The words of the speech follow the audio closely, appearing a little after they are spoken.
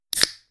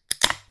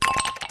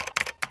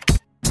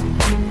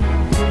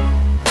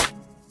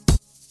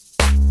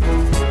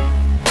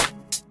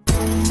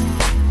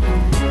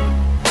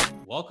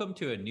welcome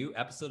to a new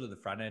episode of the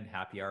Front End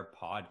Happy Hour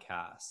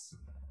podcast.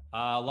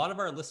 A lot of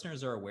our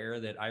listeners are aware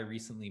that I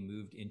recently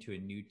moved into a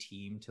new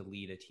team to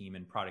lead a team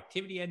in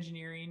productivity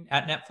engineering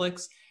at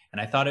Netflix.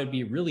 And I thought it'd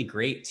be really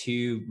great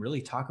to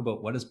really talk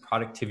about what does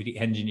productivity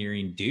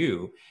engineering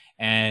do,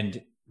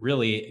 and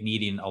really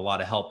needing a lot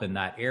of help in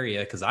that area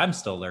because I'm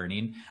still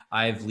learning.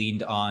 I've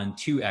leaned on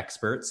two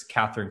experts,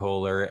 Catherine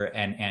Kohler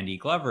and Andy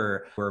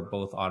Glover, who are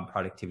both on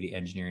productivity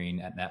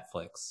engineering at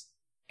Netflix.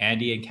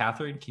 Andy and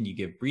Catherine, can you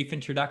give brief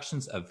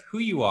introductions of who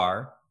you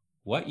are,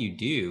 what you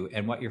do,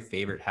 and what your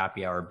favorite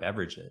happy hour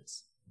beverage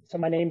is? So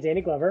my name's Andy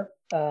Glover.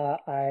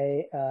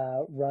 I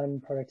run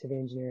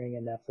productivity engineering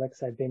at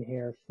Netflix. I've been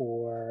here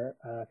for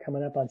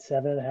coming up on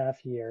 7.5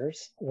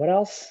 years. What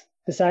else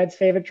besides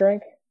favorite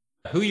drink?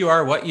 Who you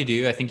are, what you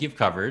do, I think you've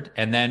covered.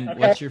 And then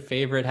What's your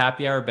favorite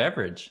happy hour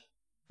beverage?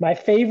 My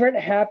favorite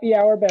happy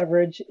hour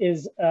beverage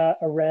is a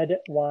red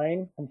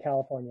wine from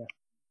California.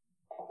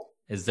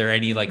 Is there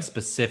any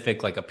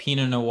specific, like a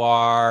Pinot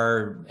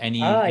Noir,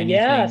 anything?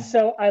 Yeah,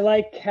 so I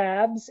like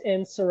Cabs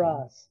and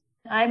Syrahs.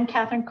 I'm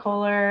Catherine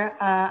Kohler.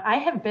 I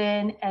have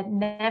been at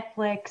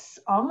Netflix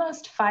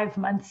almost 5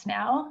 months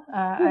now.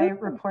 I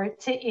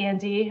report to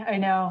Andy. I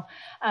know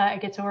I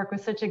get to work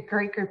with such a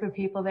great group of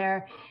people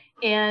there.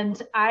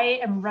 And I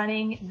am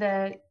running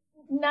the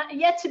not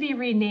yet to be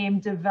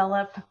renamed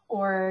Develop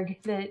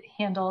org that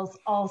handles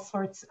all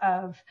sorts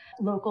of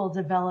local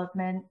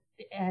development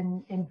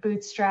and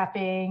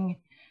bootstrapping,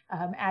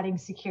 adding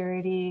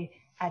security,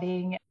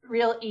 adding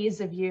real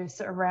ease of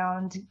use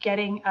around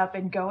getting up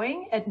and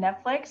going at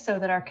Netflix so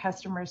that our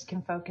customers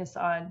can focus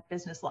on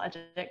business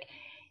logic.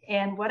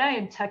 And what I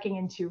am tucking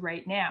into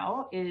right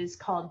now is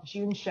called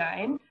June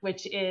Shine,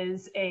 which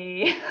is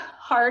a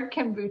hard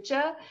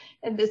kombucha,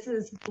 and this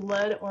is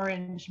blood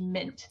orange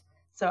mint.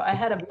 So I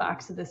had a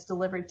box of this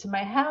delivered to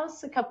my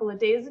house a couple of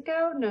days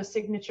ago. No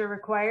signature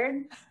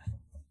required.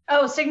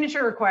 Oh,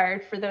 signature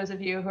required for those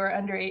of you who are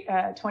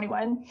under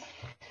 21.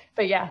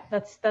 But yeah,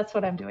 that's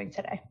what I'm doing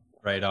today.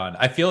 Right on.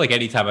 I feel like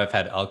anytime I've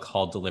had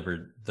alcohol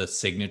delivered, the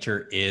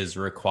signature is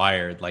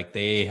required. Like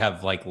they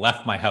have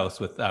left my house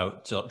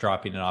without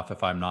dropping it off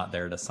if I'm not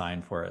there to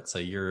sign for it. So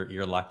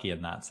you're lucky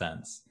in that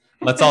sense.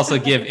 Let's also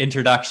give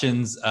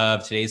introductions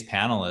of today's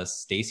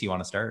panelists. Stacey, you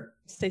want to start?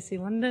 Stacey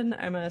London.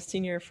 I'm a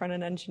senior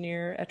front-end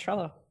engineer at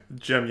Trello.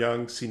 Jem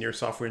Young, senior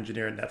software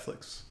engineer at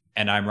Netflix.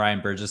 And I'm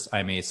Ryan Burgess.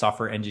 I'm a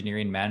software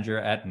engineering manager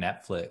at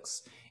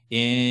Netflix.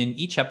 In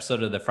each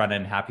episode of the Front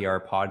End Happy Hour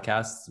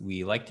podcast,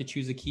 we like to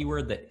choose a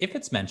keyword that if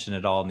it's mentioned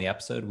at all in the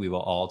episode, we will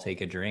all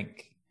take a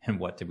drink. And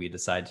what did we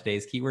decide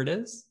today's keyword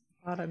is?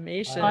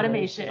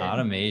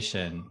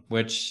 Automation,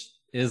 which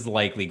is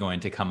likely going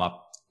to come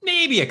up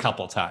maybe a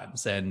couple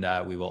times, and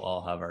we will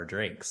all have our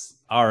drinks.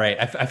 All right.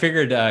 I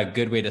figured a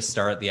good way to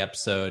start the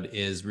episode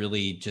is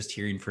really just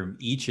hearing from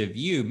each of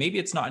you. Maybe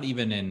it's not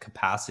even in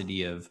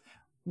capacity of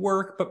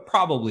work, but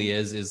probably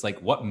is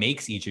what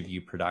makes each of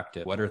you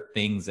productive? What are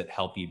things that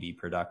help you be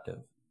productive?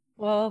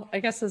 Well,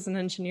 I guess as an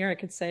engineer, I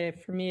could say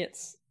for me,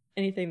 it's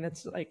anything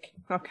that's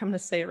I'm going to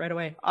say it right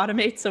away,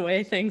 automates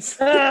away things.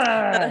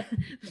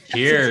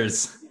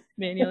 Cheers.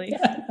 Manually.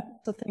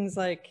 So things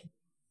like,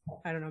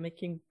 I don't know,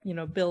 making,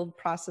 build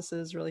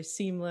processes really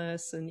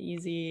seamless and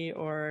easy,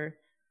 or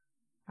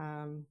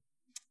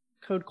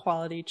code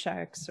quality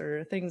checks,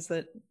 or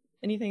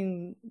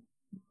anything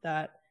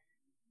that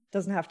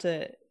doesn't have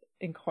to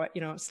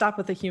stop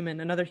with a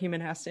human. Another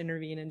human has to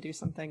intervene and do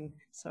something.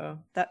 So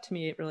that to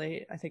me, it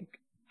really, I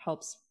think,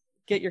 helps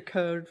get your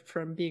code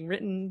from being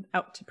written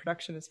out to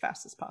production as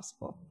fast as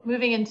possible.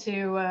 Moving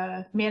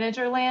into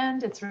manager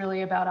land, it's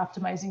really about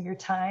optimizing your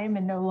time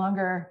and no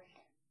longer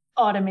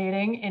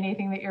automating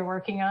anything that you're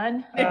working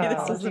on.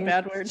 This is a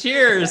bad word.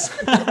 Cheers.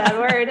 It's a bad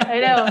word.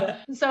 I know.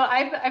 So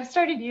I've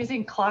started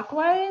using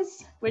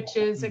Clockwise, which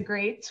is a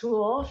great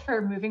tool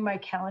for moving my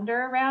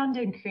calendar around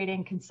and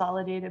creating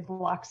consolidated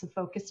blocks of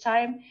focus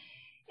time.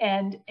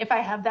 And if I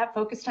have that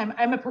focus time,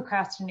 I'm a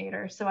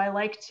procrastinator. So I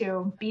like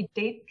to be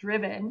date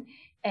driven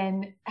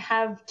and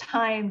have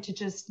time to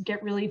just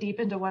get really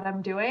deep into what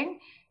I'm doing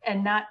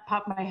and not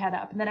pop my head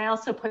up. And then I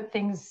also put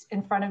things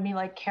in front of me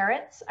like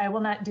carrots. I will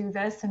not do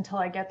this until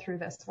I get through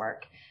this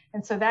work.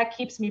 And so that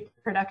keeps me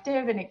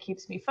productive and it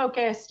keeps me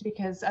focused,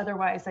 because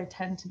otherwise I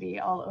tend to be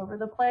all over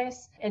the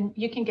place. And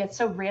you can get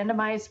so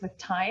randomized with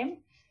time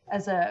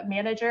as a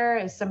manager,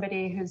 as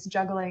somebody who's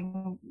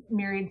juggling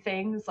myriad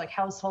things like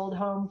household,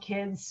 home,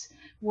 kids,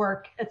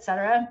 work,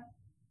 etc.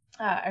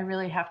 I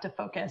really have to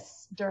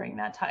focus during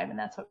that time, and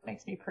that's what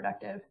makes me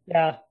productive.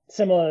 Yeah,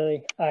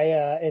 similarly,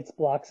 it's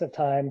blocks of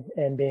time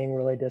and being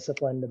really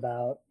disciplined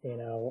about,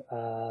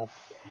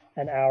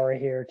 an hour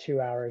here,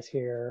 2 hours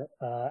here.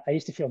 I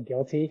used to feel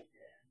guilty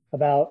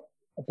about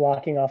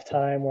blocking off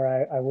time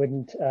where I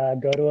wouldn't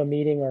go to a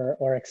meeting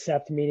or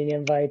accept meeting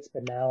invites,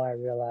 but now I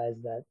realize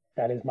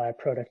that is my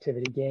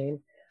productivity gain.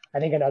 I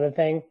think another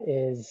thing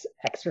is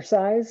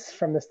exercise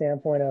from the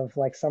standpoint of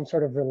some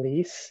sort of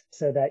release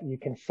so that you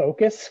can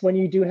focus when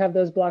you do have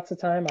those blocks of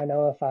time. I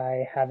know if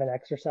I haven't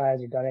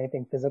exercised or done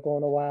anything physical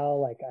in a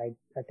while,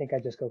 I think I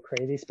just go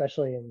crazy,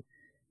 especially in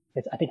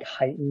it's, I think,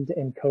 heightened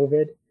in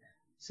COVID.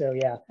 So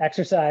yeah,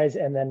 exercise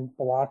and then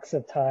blocks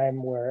of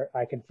time where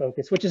I can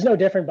focus, which is no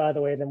different, by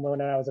the way, than when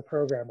I was a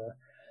programmer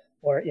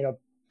or,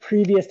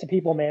 previous to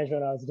people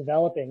management, I was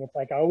developing. It's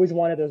like I always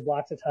wanted those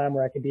blocks of time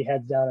where I could be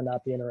heads down and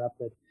not be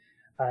interrupted.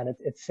 And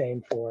it's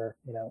same for,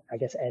 I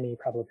guess any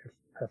probably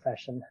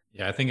profession.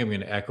 Yeah, I think I'm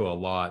going to echo a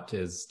lot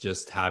is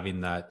just having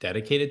that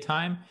dedicated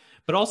time,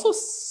 but also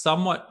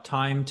somewhat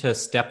time to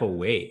step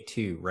away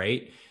too,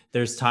 right?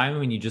 There's time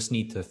when you just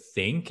need to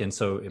think. And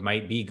so it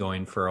might be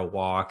going for a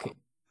walk.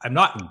 I'm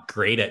not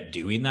great at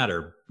doing that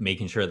or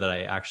making sure that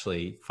I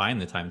actually find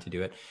the time to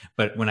do it.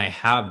 But when I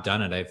have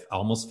done it, I've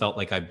almost felt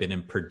like I've been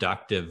in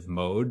productive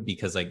mode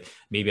because like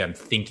maybe I'm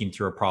thinking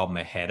through a problem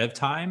ahead of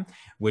time,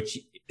 which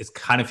is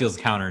kind of feels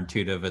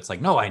counterintuitive. It's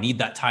like, no, I need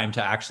that time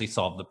to actually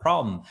solve the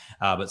problem.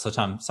 But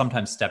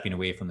sometimes stepping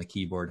away from the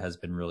keyboard has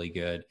been really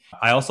good.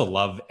 I also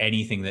love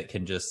anything that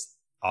can just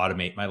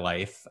automate my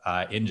life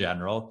in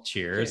general.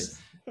 Cheers.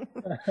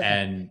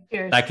 And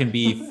that can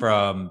be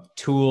from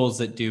tools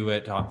that do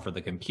it for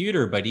the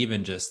computer, but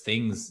even just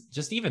things,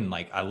 just even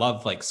like, I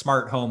love like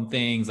smart home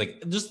things,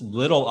 like just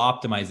little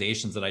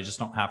optimizations that I just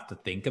don't have to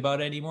think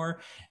about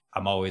anymore.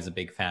 I'm always a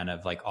big fan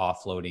of like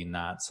offloading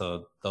that.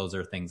 So those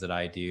are things that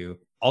I do.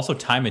 Also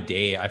time of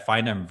day, I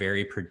find I'm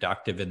very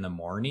productive in the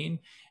morning.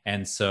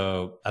 And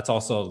so that's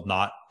also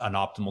not an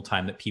optimal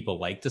time that people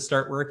like to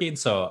start working.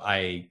 So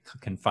I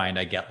can find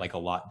I get like a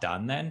lot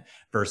done then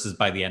versus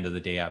by the end of the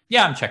day,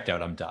 I'm checked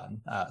out, I'm done.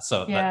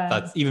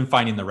 That's even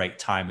finding the right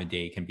time of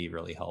day can be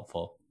really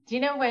helpful. Do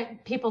you know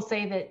what people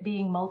say that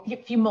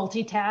if you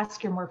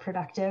multitask, you're more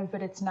productive,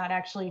 but it's not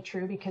actually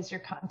true because you're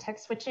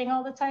context switching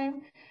all the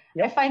time?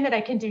 Yep. I find that I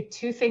can do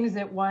two things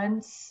at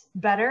once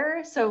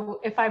better.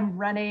 So if I'm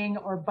running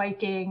or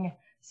biking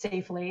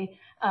safely,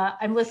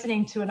 I'm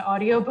listening to an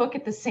audiobook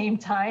at the same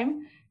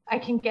time. I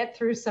can get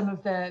through some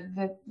of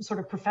the sort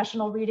of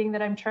professional reading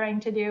that I'm trying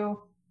to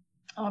do.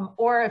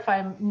 Or if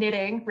I'm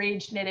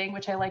rage knitting,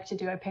 which I like to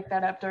do, I picked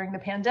that up during the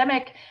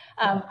pandemic.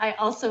 I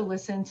also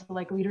listen to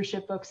like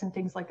leadership books and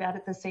things like that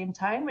at the same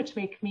time, which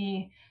make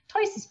me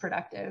twice as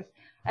productive.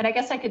 And I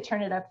guess I could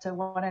turn it up to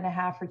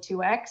 1.5 or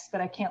 2x,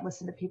 but I can't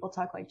listen to people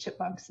talk like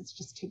chipmunks. It's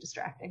just too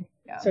distracting.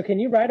 Yeah. So can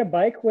you ride a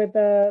bike with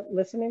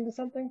listening to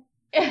something?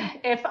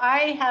 If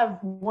I have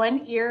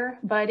one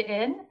earbud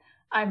in,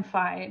 I'm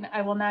fine.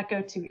 I will not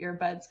go 2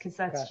 earbuds because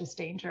that's just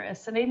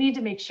dangerous. And I need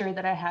to make sure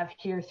that I have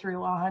hear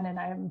through on and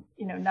I'm,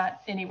 not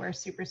anywhere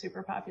super,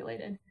 super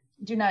populated.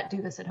 Do not do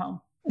this at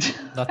home.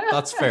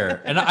 That's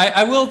fair. And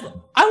I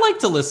like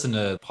to listen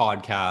to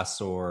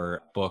podcasts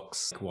or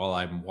books while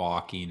I'm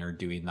walking or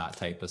doing that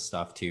type of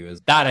stuff too.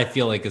 That I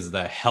feel like is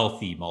the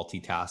healthy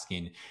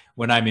multitasking.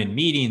 When I'm in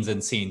meetings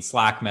and seeing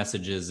Slack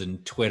messages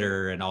and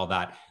Twitter and all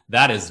that,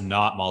 that is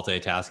not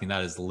multitasking.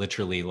 That is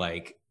literally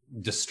like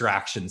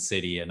distraction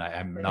city and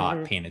I'm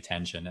not paying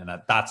attention. And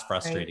that's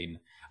frustrating. Right.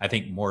 I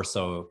think more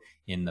so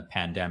in the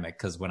pandemic,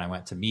 because when I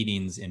went to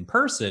meetings in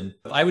person,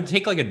 I would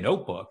take like a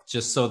notebook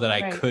just so that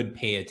I could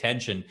pay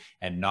attention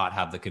and not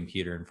have the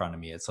computer in front of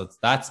me. So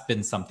that's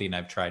been something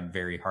I've tried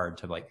very hard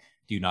to like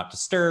do not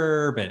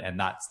disturb. And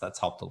that's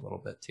helped a little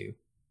bit too.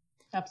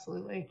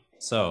 Absolutely.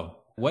 So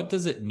what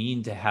does it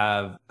mean to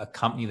have a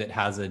company that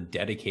has a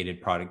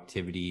dedicated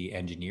productivity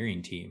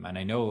engineering team? And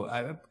I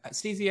know,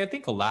 Stacey, I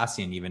think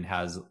Atlassian even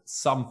has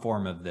some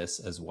form of this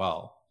as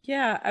well.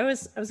 Yeah, I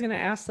was going to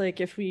ask, like,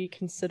 if we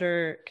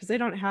consider, because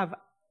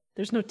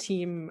there's no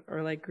team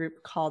or like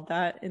group called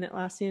that in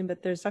Atlassian,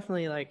 but there's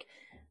definitely like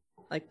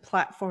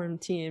platform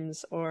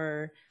teams.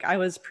 Or I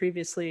was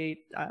previous to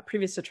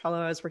Trello,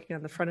 I was working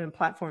on the front end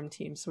platform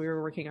team. So we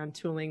were working on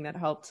tooling that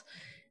helped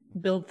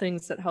build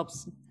things that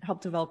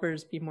help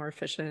developers be more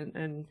efficient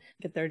and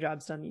get their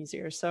jobs done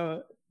easier.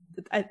 So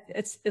I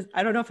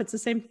don't know if it's the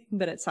same thing,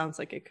 but it sounds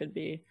like it could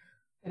be.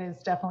 It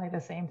is definitely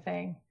the same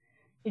thing.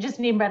 You just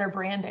need better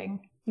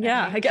branding.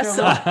 Yeah, I guess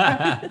so.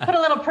 Put a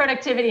little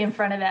productivity in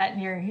front of that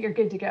and you're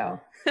good to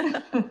go.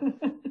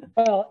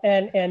 Well,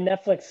 and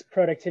Netflix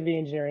productivity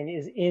engineering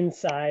is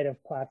inside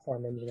of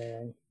platform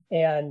engineering.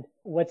 And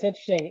what's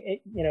interesting,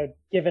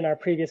 given our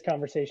previous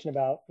conversation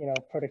about,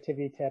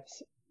 productivity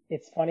tips,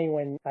 it's funny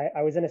when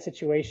I was in a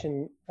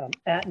situation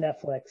at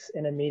Netflix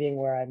in a meeting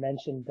where I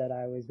mentioned that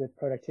I was with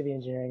productivity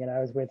engineering and I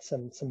was with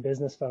some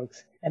business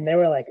folks. And they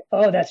were like,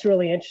 oh, that's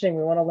really interesting.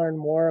 We want to learn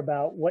more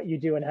about what you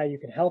do and how you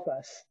can help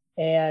us.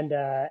 And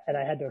I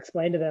had to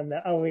explain to them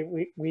that,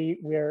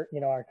 we're,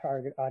 our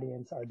target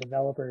audience are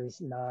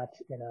developers, not,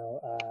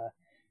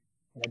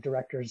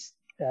 directors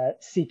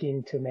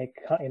seeking to make,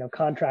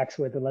 contracts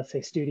with, let's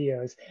say,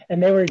 studios.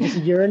 And they were just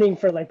yearning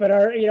for like, but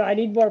I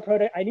need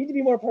to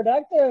be more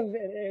productive.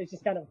 And it's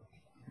just kind of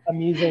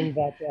amusing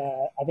that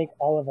I think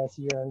all of us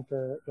yearn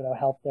for,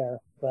 help there.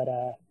 But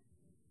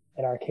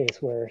in our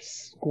case, we're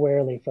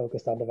squarely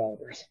focused on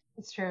developers.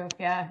 It's true.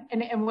 Yeah.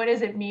 And what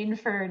does it mean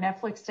for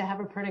Netflix to have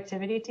a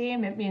productivity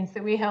team? It means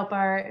that we help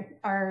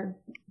our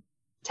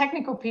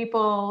technical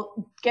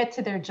people get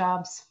to their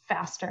jobs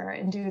faster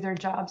and do their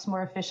jobs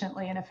more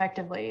efficiently and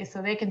effectively.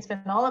 So they can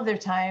spend all of their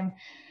time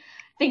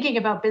thinking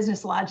about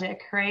business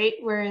logic, right?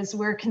 Whereas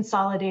we're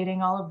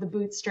consolidating all of the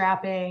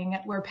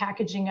bootstrapping, we're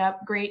packaging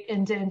up great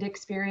end-to-end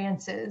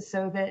experiences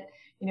so that,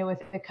 with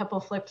a couple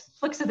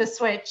flicks of the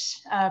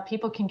switch,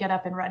 people can get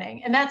up and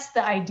running. And that's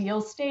the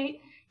ideal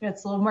state.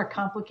 It's a little more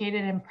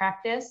complicated in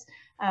practice.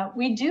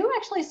 We do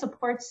actually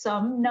support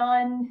some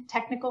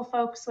non-technical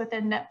folks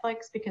within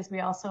Netflix because we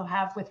also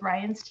have with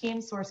Ryan's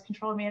team, source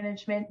control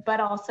management, but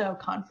also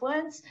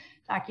Confluence,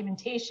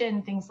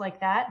 documentation, things like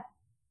that.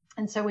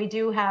 And so we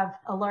do have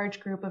a large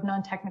group of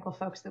non-technical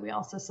folks that we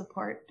also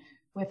support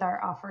with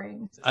our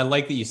offerings. I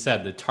like that you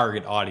said the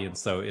target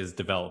audience, though, is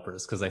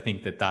developers, because I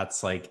think that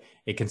that's like,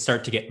 it can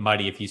start to get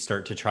muddy if you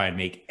start to try and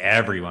make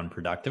everyone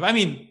productive. I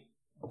mean,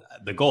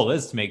 the goal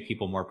is to make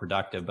people more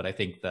productive, but I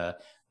think the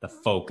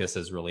focus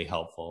is really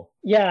helpful.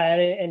 Yeah,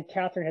 and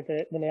Catherine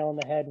hit the nail on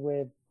the head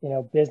with,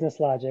 business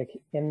logic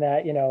in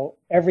that,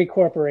 every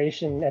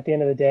corporation at the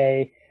end of the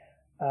day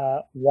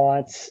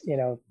wants,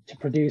 to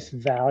produce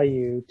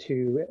value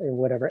to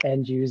whatever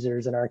end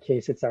users. In our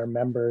case, it's our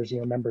members,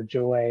 member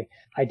joy,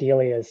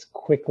 ideally as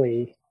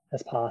quickly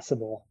as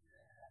possible.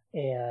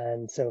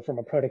 And so from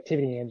a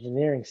productivity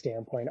engineering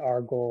standpoint,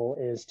 our goal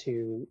is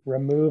to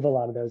remove a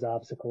lot of those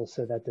obstacles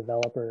so that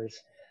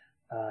developers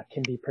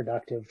can be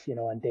productive,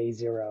 on day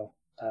zero.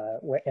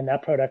 And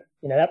that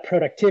that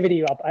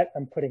productivity,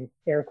 I'm putting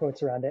air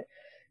quotes around it,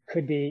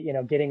 could be,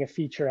 getting a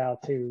feature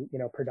out to,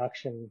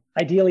 production,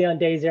 ideally on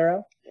day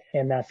zero.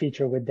 And that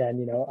feature would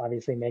then,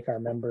 obviously make our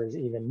members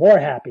even more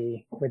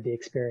happy with the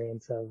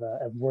experience of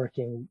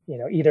working,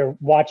 either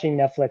watching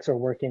Netflix or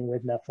working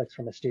with Netflix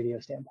from a studio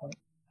standpoint.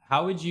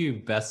 How would you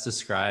best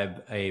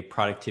describe a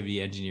productivity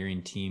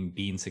engineering team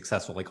being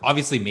successful? Like,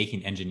 obviously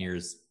making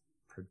engineers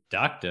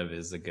productive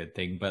is a good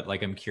thing, but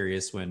like, I'm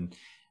curious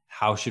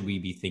how should we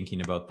be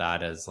thinking about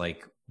that as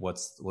like,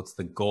 what's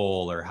the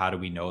goal, or how do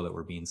we know that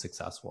we're being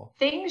successful?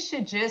 Things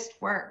should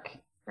just work,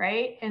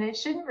 right? And it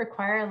shouldn't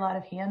require a lot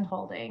of hand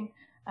holding.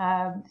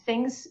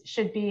 Things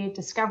should be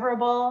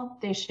discoverable.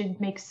 They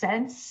should make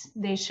sense.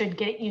 They should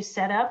get you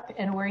set up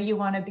and where you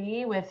want to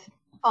be with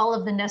all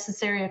of the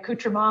necessary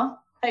accoutrements,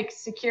 like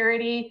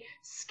security,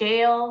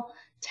 scale,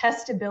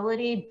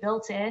 testability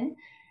built in.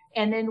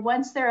 And then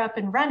once they're up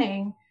and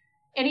running,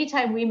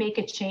 anytime we make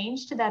a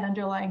change to that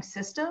underlying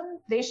system,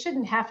 they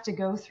shouldn't have to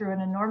go through an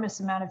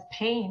enormous amount of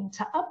pain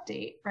to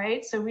update,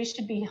 right? So we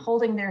should be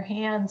holding their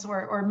hands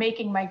or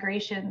making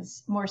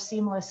migrations more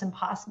seamless and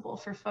possible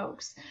for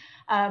folks.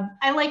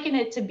 I liken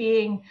it to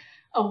being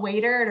a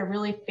waiter at a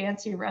really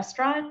fancy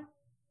restaurant.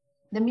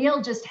 The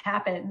meal just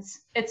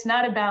happens. It's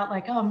not about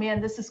like, oh man,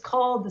 this is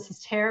cold, this is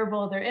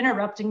terrible, they're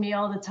interrupting me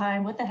all the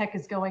time, what the heck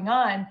is going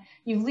on?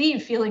 You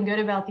leave feeling good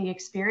about the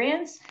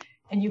experience,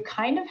 and you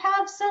kind of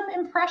have some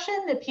impression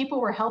that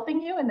people were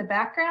helping you in the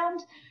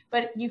background,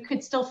 but you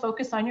could still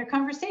focus on your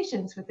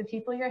conversations with the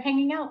people you're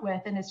hanging out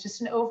with, and it's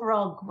just an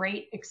overall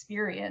great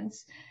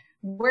experience.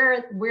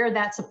 We're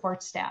that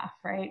support staff,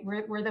 right?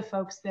 We're the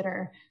folks that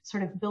are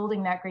sort of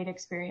building that great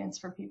experience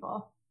for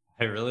people.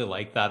 I really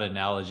like that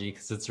analogy,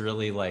 because it's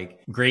really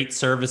like great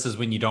service is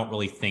when you don't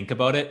really think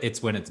about it.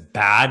 It's when it's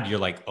bad, you're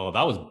like, oh,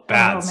 that was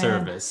bad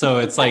service. So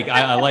it's like,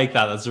 I like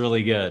that. That's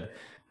really good.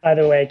 By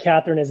the way,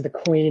 Catherine is the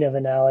queen of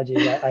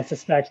analogies. I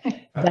suspect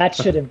that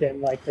should have been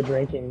like the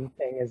drinking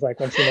thing, is like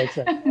when she makes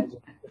an analogy.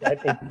 I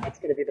think that's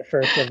going to be the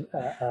first of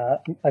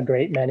a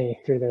great many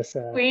through this.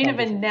 Queen of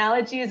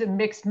analogies and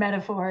mixed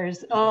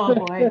metaphors. Oh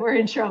boy, we're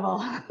in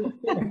trouble.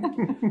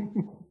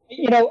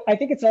 I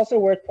think it's also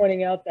worth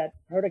pointing out that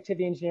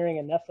productivity engineering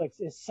at Netflix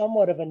is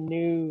somewhat of a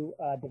new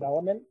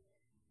development,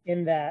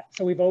 in that,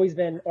 so we've always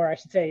been, or I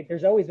should say,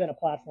 there's always been a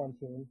platform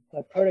team,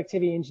 but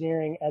productivity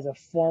engineering as a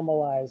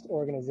formalized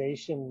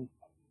organization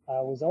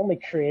was only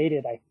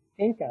created, I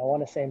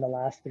want to say, in the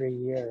last 3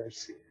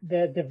 years.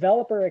 The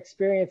developer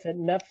experience at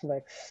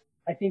Netflix,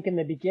 I think in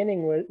the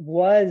beginning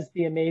was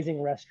the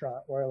amazing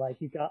restaurant where like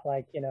you got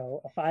like,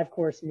 a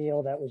 5-course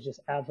meal that was just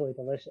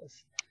absolutely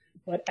delicious.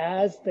 But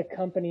as the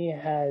company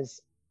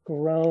has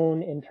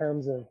grown in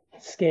terms of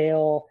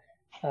scale,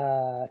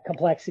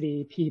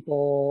 complexity,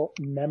 people,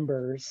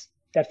 members,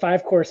 that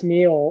 5-course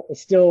meal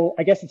is still,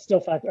 I guess it's still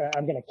 5.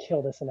 I'm going to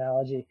kill this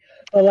analogy,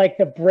 but like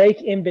the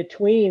break in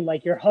between,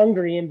 like you're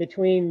hungry in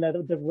between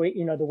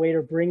the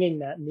waiter bringing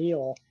that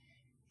meal.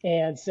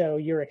 And so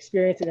your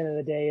experience at the end of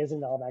the day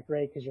isn't all that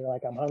great because you're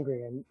like, I'm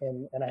hungry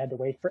and I had to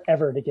wait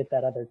forever to get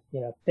that other,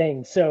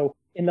 thing. So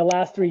in the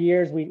last 3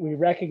 years, we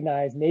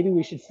recognized maybe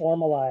we should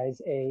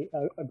formalize a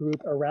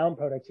group around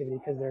productivity,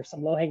 because there's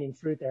some low-hanging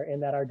fruit there in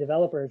that our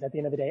developers at the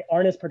end of the day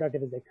aren't as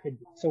productive as they could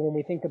be. So when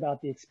we think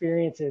about the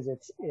experiences,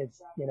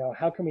 it's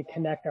how can we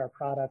connect our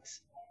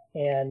products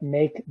and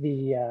make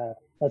the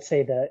let's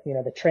say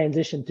the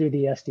transition through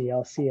the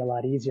SDLC a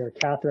lot easier.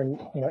 Catherine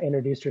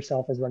introduced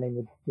herself as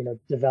running the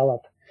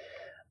develop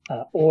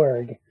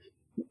org.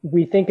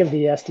 We think of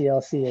the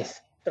SDLC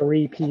as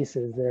 3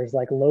 pieces. There's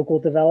like local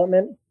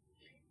development.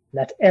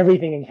 That's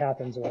everything in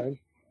Catherine's org.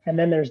 And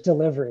then there's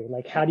delivery.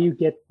 Like, how do you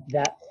get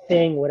that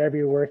thing, whatever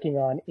you're working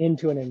on,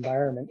 into an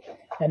environment?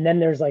 And then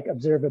there's like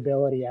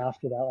observability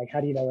after that. Like,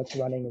 how do you know it's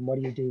running and what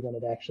do you do when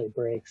it actually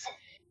breaks?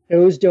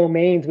 Those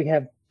domains, we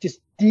have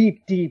just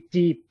deep,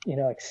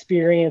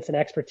 experience and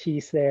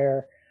expertise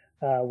there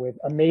with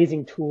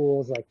amazing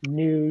tools like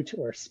Newt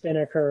or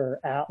Spinnaker or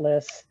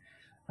Atlas.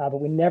 But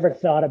we never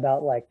thought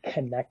about like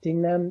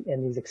connecting them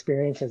in these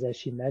experiences, as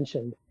she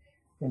mentioned.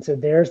 And so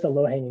there's the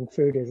low-hanging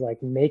fruit, is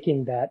like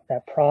making that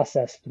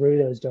process through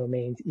those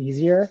domains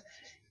easier.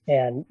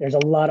 And there's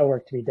a lot of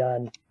work to be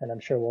done, and I'm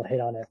sure we'll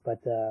hit on it.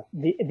 But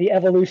the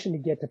evolution to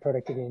get to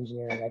productivity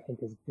engineering, I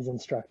think, is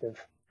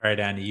instructive. All right,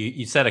 Andy,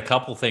 you said a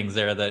couple things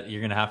there that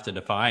you're going to have to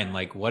define.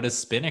 Like, what is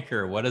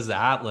Spinnaker? What is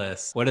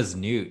Atlas? What is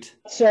Newt?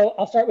 So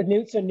I'll start with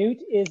Newt. So Newt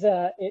is,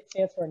 it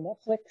stands for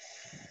Netflix.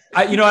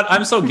 You know what?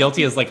 I'm so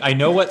guilty as like, I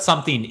know what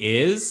something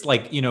is.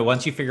 Like, you know,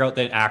 once you figure out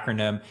that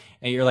acronym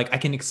and you're like, I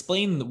can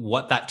explain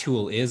what that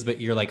tool is, but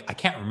you're like, I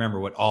can't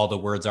remember what all the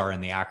words are in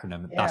the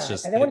acronym. Yeah, that's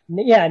just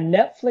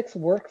Netflix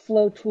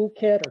Workflow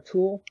Toolkit or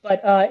tool, but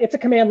it's a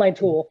command line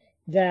tool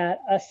that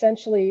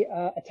essentially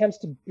attempts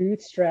to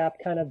bootstrap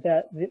kind of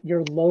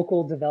your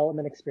local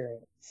development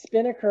experience.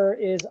 Spinnaker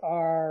is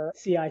our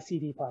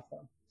CI/CD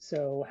platform.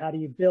 So how do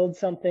you build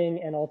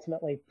something and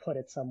ultimately put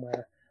it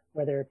somewhere,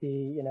 whether it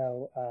be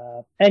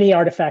any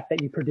artifact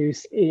that you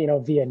produce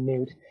via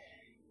Newt.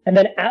 And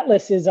then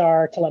Atlas is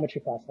our telemetry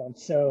platform.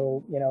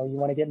 So you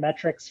want to get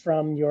metrics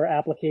from your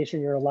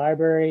application, your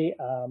library.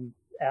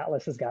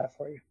 Atlas has got it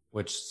for you.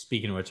 Which,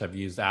 speaking of which, I've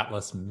used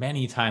Atlas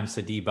many times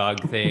to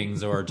debug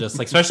things, or just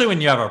like, especially when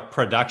you have a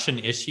production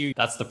issue,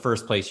 that's the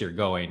first place you're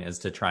going, is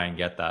to try and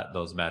get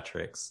those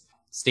metrics.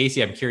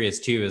 Stacy, I'm curious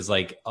too, is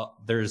like,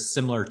 there's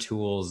similar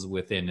tools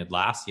within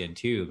Atlassian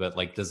too, but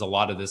like, does a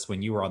lot of this,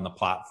 when you were on the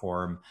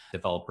platform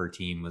developer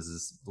team, was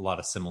this a lot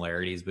of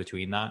similarities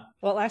between that?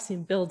 Well,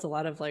 Atlassian builds a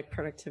lot of like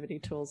productivity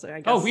tools, I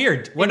guess. Oh,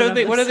 weird. What do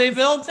they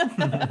build?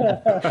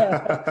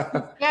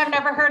 Yeah, I've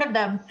never heard of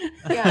them.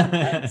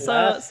 Yeah.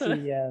 so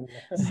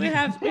we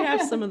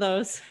have some of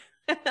those.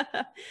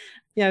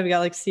 Yeah, we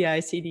got like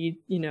CI/CD,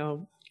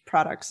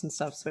 products and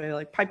stuff. So we have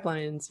like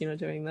pipelines,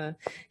 doing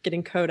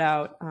getting code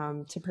out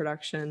to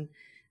production.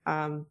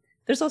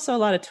 There's also a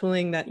lot of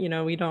tooling that,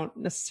 we don't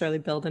necessarily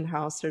build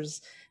in-house.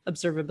 There's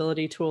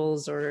observability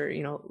tools or,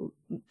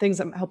 things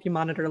that help you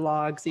monitor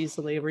logs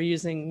easily. We're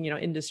using,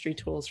 industry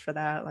tools for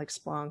that, like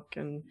Splunk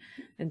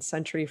and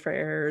Sentry for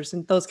errors.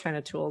 And those kind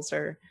of tools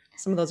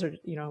some of those are,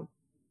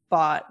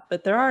 bought,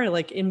 but there are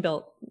like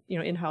inbuilt,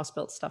 in-house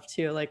built stuff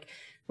too. Like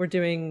we're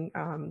doing,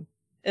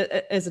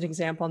 as an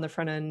example, on the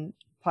front end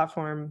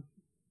platform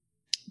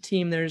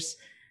team, there's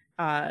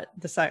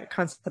this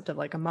concept of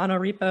like a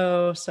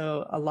monorepo.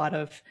 So a lot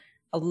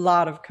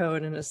of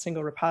code in a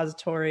single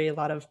repository, a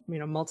lot of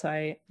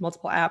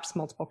multiple apps,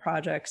 multiple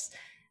projects,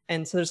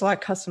 and so there's a lot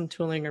of custom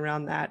tooling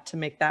around that to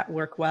make that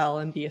work well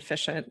and be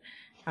efficient,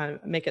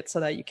 make it so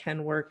that you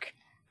can work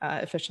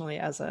efficiently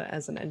as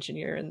an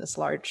engineer in this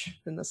large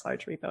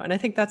repo. And I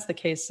think that's the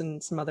case in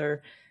some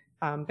other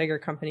bigger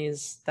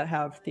companies that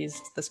have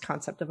this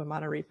concept of a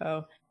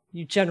monorepo.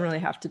 You generally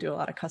have to do a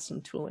lot of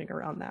custom tooling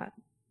around that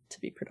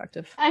to be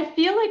productive. I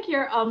feel like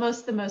you're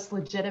almost the most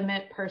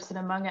legitimate person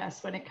among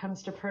us when it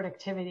comes to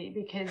productivity,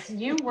 because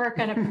you work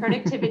on a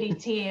productivity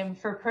team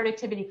for a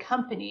productivity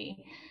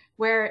company,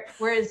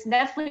 whereas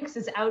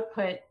Netflix's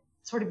output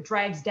sort of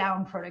drives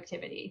down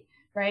productivity,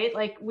 right?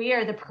 Like we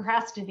are the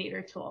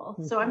procrastinator tool.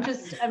 So I'm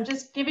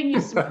just giving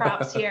you some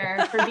props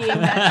here for being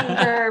that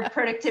uber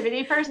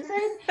productivity person,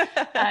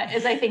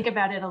 as I think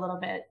about it a little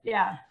bit.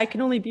 Yeah. I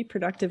can only be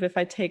productive if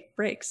I take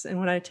breaks. And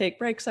when I take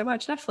breaks, I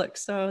watch Netflix.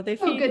 So they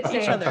feed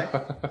each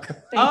other.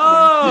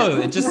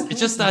 It's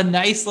just a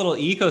nice little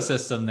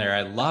ecosystem there.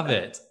 I love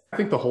it. I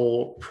think the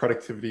whole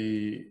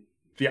productivity,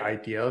 the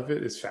idea of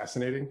it is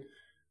fascinating,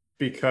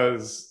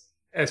 because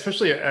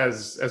especially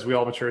as we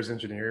all mature as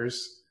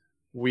engineers,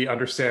 we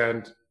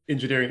understand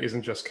engineering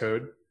isn't just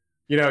code.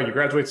 You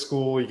graduate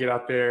school, you get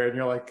out there and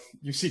you're like,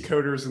 you see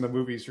coders in the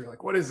movies, you're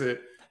like, what is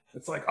it?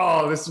 It's like,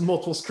 oh, this is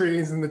multiple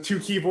screens and the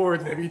 2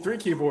 keyboards, maybe 3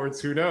 keyboards,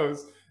 who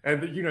knows?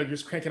 And you're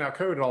just cranking out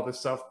code and all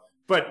this stuff.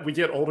 But we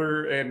get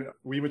older and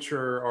we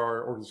mature,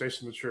 our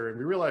organization mature, and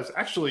we realize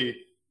actually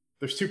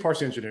there's 2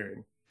 parts of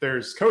engineering.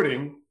 There's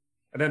coding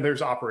and then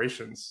there's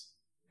operations.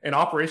 And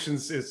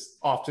operations is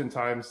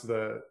oftentimes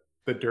the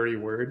dirty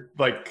word.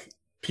 Like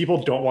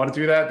people don't want to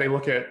do that. They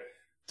look at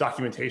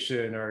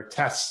documentation or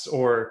tests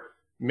or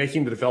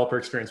making the developer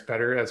experience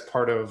better as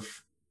part of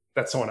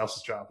that's someone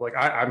else's job. Like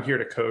I'm here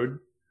to code,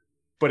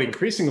 but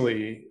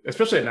increasingly,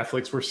 especially at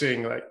Netflix, we're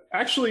seeing like,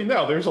 actually,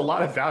 no, there's a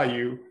lot of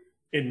value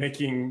in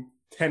making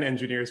 10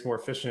 engineers more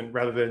efficient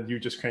rather than you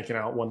just cranking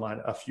out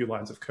a few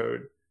lines of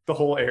code. The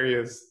whole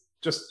area is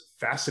just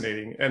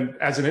fascinating. And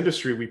as an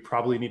industry, we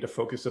probably need to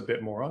focus a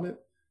bit more on it,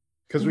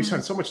 because we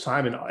spend so much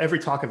time, and every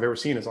talk I've ever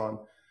seen is on,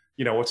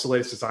 what's the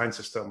latest design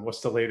system?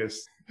 What's the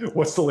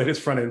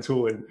latest front end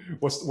tooling?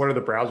 What are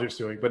the browsers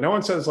doing? But no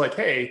one says like,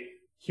 hey,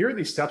 here are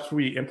these steps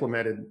we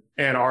implemented,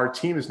 and our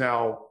team is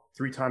now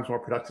 3 times more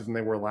productive than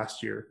they were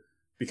last year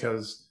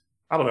because,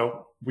 I don't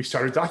know, we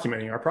started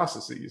documenting our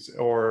processes,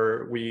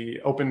 or we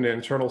opened an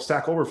internal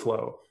Stack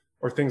Overflow,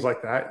 or things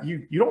like that,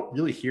 you don't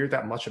really hear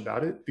that much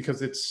about it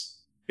because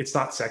it's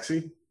not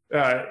sexy.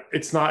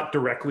 It's not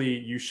directly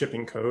you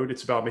shipping code.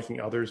 It's about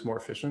making others more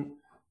efficient,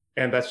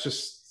 and that's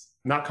just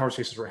not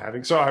conversations we're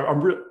having. So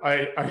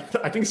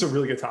I think it's a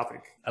really good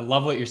topic. I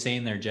love what you're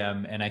saying there,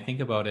 Jem. And I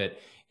think about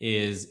it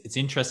is it's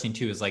interesting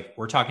too, is like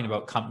we're talking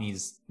about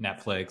companies,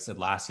 Netflix,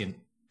 Atlassian,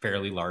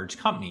 fairly large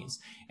companies,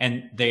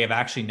 and they have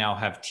actually now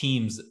have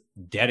teams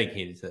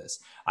dedicated to this.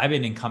 I've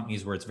been in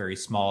companies where it's very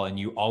small and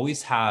you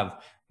always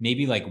have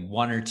maybe like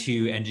one or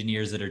two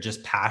engineers that are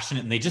just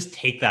passionate and they just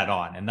take that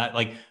on, and that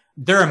like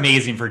they're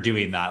amazing for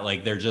doing that.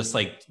 Like they're just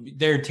like,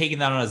 they're taking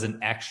that on as an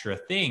extra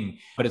thing.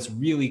 But it's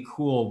really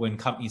cool when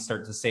companies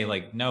start to say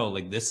like, no,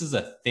 like this is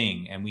a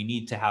thing and we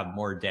need to have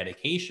more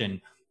dedication,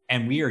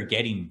 and we are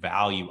getting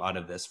value out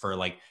of this for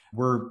like,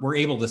 we're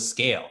able to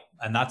scale.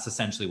 And that's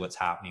essentially what's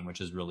happening,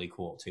 which is really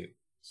cool too.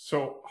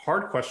 So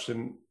hard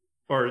question,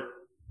 or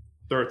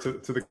to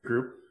the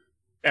group,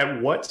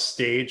 at what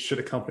stage should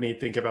a company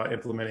think about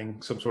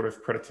implementing some sort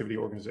of productivity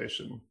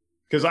organization?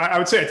 Because I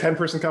would say a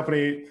 10-person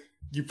company,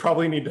 you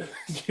probably need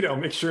to,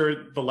 make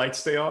sure the lights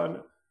stay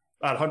on.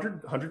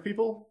 100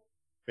 people,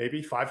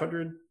 maybe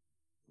 500.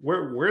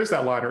 Where is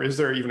that line, or is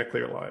there even a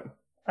clear line?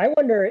 I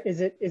wonder,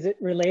 is it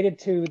related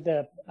to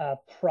the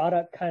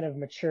product kind of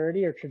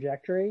maturity or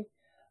trajectory?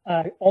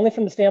 Only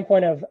from the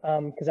standpoint of,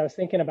 because I was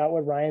thinking about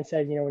what Ryan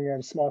said, when you're in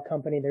a small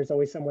company, there's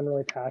always someone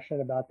really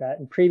passionate about that.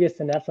 And previous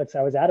to Netflix,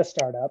 I was at a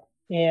startup,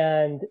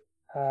 and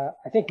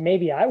I think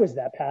maybe I was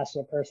that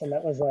passionate person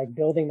that was like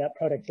building that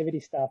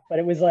productivity stuff, but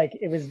it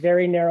was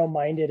very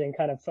narrow-minded and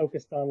kind of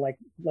focused on like,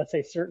 let's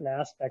say, certain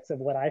aspects of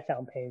what I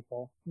found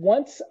painful.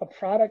 Once a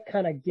product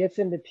kind of gets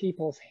into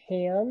people's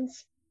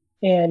hands,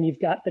 and you've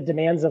got the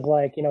demands of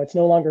like, it's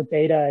no longer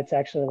beta, it's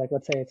actually like,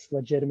 let's say it's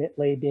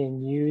legitimately being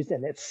used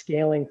and it's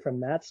scaling from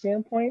that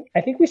standpoint.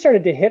 I think we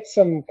started to hit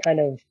some kind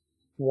of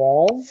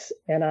walls,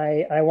 and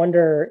I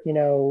wonder,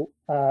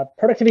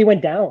 productivity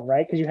went down,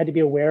 right? Because you had to be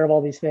aware of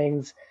all these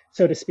things,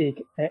 so to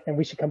speak. And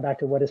we should come back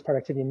to what does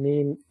productivity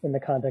mean in the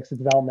context of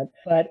development.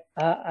 But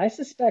I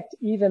suspect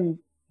even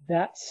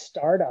that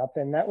startup,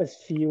 and that was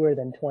fewer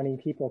than 20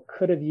 people,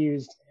 could have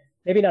used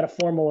maybe not a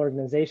formal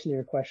organization to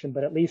your question,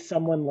 but at least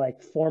someone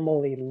like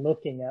formally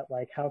looking at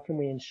like, how can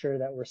we ensure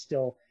that we're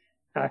still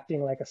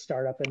acting like a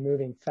startup and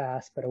moving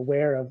fast, but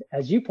aware of,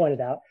 as you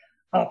pointed out,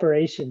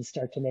 operations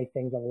start to make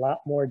things a lot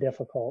more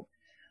difficult,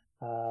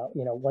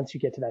 once you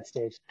get to that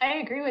stage. I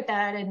agree with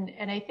that.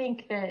 And I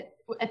think that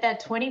at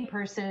that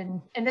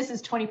 20-person, and this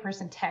is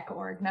 20-person tech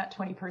org, not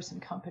 20-person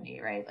company,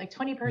 right? Like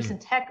 20-person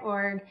tech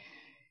org,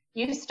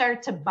 you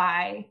start to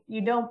buy,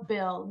 you don't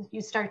build, you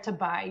start to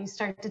buy, you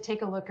start to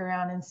take a look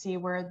around and see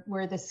where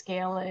the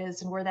scale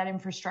is and where that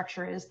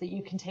infrastructure is that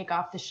you can take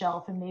off the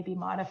shelf and maybe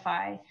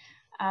modify.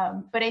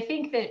 But I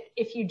think that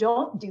if you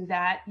don't do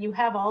that, you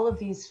have all of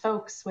these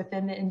folks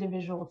within the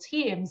individual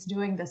teams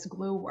doing this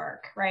glue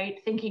work, right?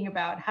 Thinking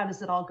about how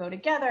does it all go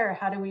together?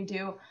 How do we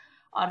do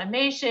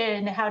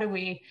automation? How do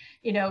we,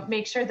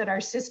 make sure that our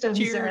systems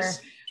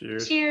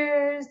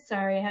Cheers.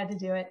 Sorry, I had to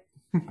do it.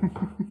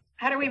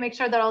 How do we make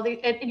sure that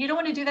and you don't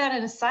want to do that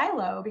in a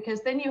silo,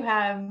 because then you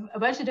have a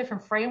bunch of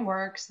different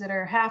frameworks that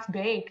are half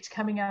baked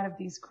coming out of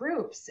these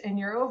groups, and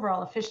your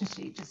overall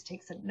efficiency just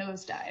takes a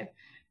nosedive,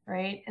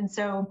 right? And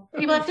so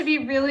people have to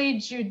be really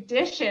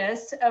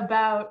judicious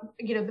about,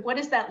 what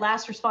is that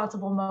last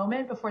responsible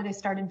moment before they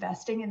start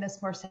investing in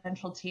this more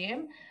central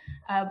team.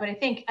 But I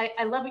think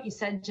I love what you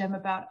said, Jem,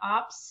 about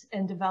ops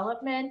and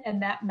development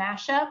and that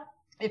mashup.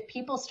 If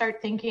people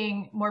start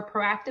thinking more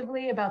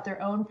proactively about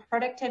their own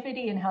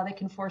productivity and how they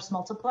can force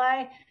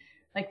multiply,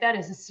 like that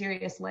is a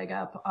serious leg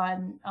up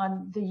on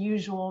the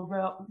usual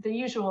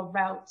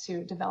route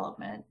to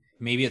development.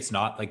 Maybe it's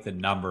not like the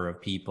number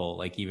of people,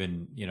 like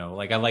even,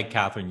 like I like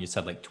Catherine, you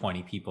said like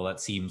 20 people. That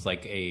seems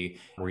like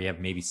where you have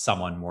maybe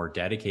someone more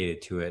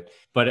dedicated to it.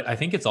 But I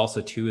think it's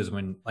also too is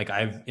when like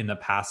I've in the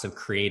past have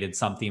created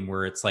something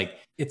where it's like,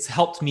 it's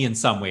helped me in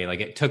some way. Like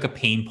it took a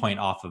pain point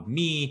off of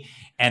me,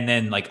 and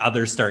then like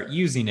others start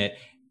using it.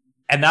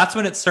 And that's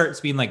when it starts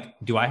being like,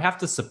 do I have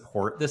to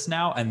support this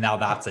now? And now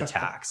that's a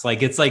tax.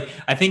 Like, it's like,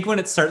 I think when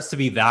it starts to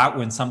be that,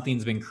 when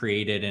something's been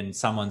created and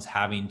someone's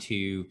having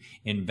to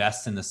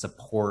invest in the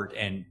support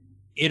and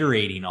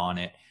iterating on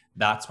it,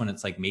 that's when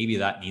it's like, maybe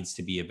that needs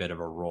to be a bit of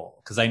a role.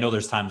 Because I know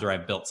there's times where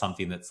I've built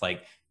something that's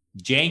like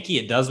janky,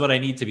 it does what I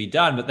need to be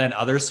done, but then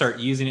others start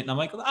using it and I'm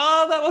like,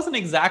 oh, that wasn't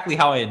exactly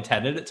how I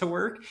intended it to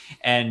work.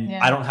 And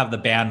I don't have the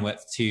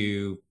bandwidth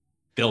to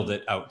build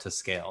it out to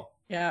scale.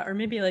 Yeah, or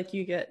maybe like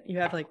you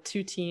have like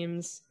two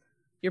teams.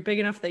 You're big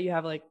enough that you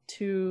have like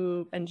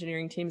two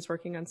engineering teams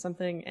working on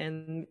something,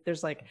 and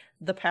there's like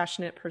the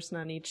passionate person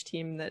on each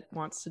team that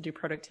wants to do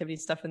productivity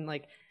stuff, and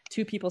like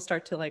two people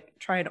start to like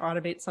try and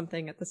automate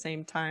something at the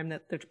same time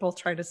that they're both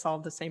trying to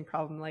solve the same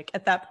problem. Like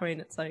at that point,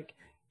 it's like,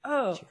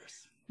 oh,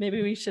 cheers.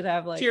 Maybe we should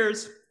have like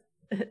cheers.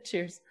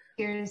 Cheers.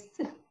 Cheers.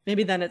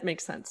 maybe then it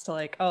makes sense to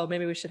like, oh,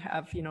 maybe we should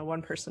have,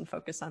 one person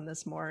focus on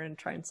this more and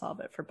try and solve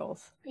it for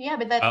both. Yeah,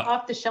 but that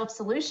off-the-shelf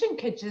solution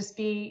could just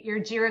be your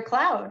Jira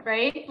Cloud,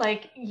 right?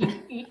 Like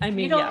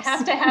you don't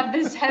have to have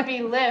this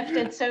heavy lift.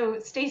 And so,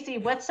 Stacy,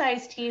 what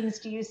size teams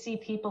do you see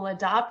people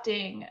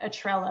adopting a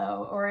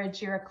Trello or a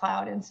Jira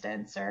Cloud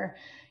instance, or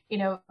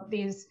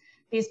these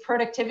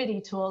productivity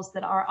tools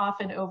that are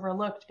often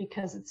overlooked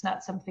because it's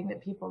not something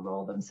that people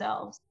roll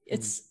themselves?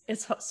 It's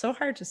so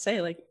hard to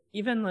say. Like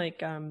even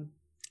like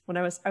when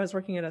I was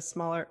working at a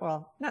smaller,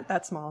 well, not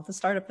that small, the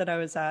startup that I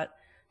was at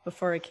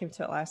before I came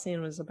to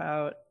Atlassian was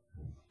about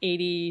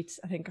 80,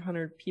 I think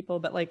 100 people,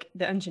 but like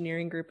the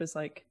engineering group was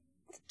like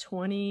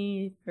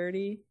 20,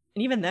 30.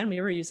 And even then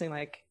we were using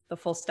like the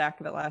full stack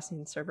of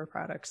Atlassian server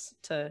products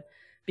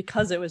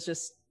because it was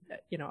just,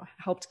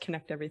 helped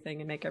connect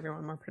everything and make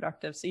everyone more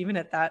productive. So even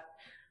at that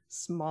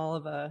small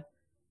of a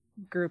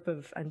group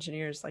of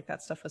engineers, like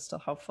that stuff was still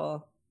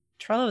helpful.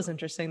 Trello is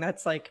interesting.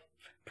 That's like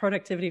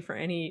productivity for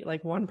any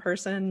like one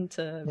person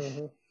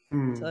to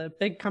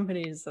big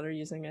companies that are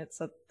using it.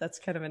 So that's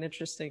kind of an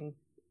interesting,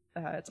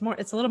 it's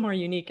a little more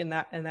unique in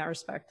that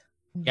respect.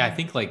 Yeah, I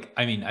think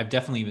I've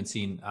definitely even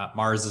seen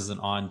Mars isn't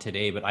on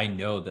today, but I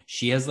know that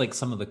she has like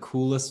some of the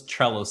coolest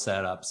Trello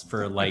setups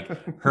for like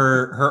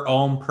her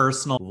own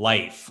personal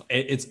life.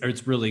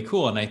 It's really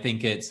cool. And I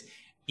think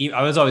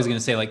I was always going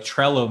to say like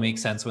Trello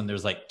makes sense when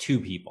there's like two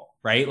people,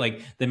 right?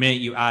 Like the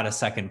minute you add a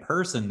second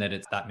person,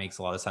 that makes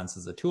a lot of sense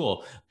as a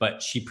tool.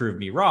 But she proved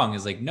me wrong.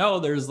 Is like, no,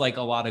 there's like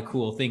a lot of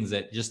cool things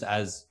that just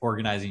as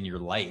organizing your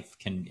life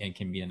can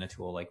be in a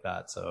tool like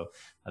that. So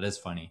that is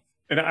funny.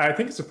 And I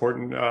think it's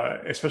important,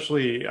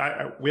 especially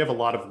we have a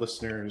lot of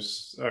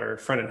listeners or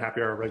Front-End Happy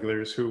Hour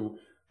regulars who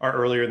are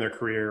earlier in their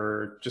career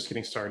or just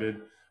getting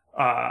started.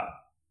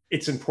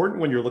 It's important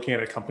when you're looking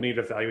at a company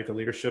to evaluate the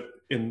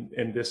leadership in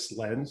this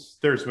lens.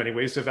 There's many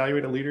ways to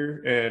evaluate a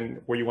leader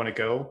and where you want to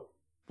go.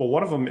 But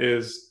one of them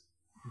is,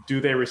 do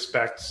they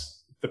respect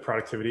the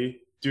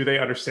productivity? Do they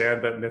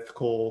understand that the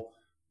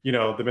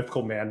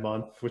mythical man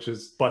month, which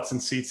is butts and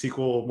seats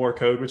equal more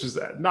code, which is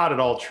not at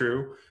all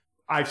true.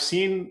 I've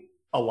seen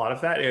a lot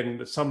of that,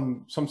 and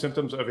some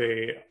symptoms of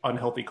a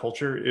unhealthy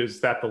culture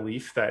is that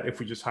belief that if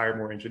we just hire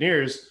more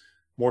engineers,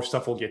 more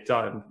stuff will get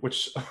done,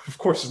 which of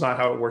course is not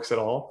how it works at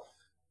all.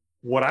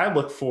 What I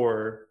look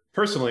for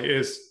personally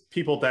is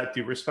people that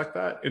do respect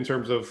that in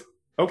terms of,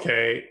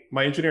 okay,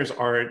 my engineers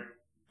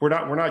we're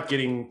not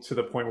getting to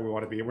the point where we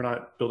want to be. We're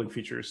not building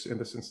features in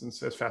this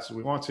instance as fast as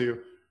we want to.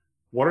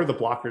 What are the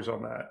blockers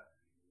on that?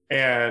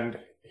 And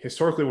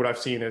historically, what I've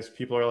seen is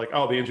people are like,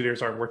 oh, the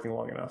engineers aren't working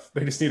long enough.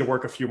 They just need to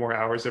work a few more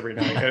hours every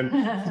night. And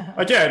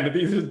again,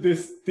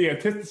 the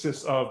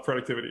antithesis of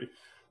productivity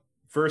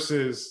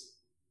versus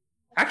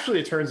actually,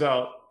 it turns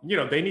out,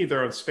 they need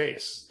their own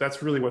space.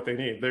 That's really what they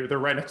need. They're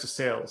right next to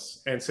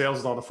sales, and sales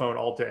is on the phone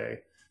all day,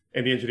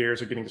 and the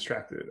engineers are getting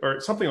distracted or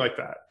something like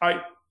that.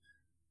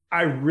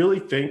 I really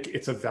think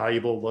it's a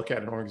valuable look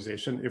at an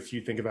organization if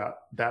you think about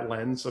that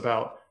lens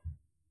about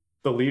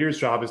the leader's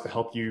job is to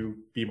help you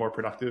be more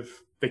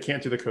productive. They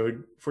can't do the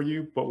code for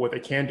you, but what they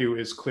can do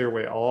is clear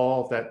away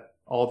all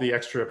the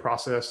extra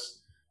process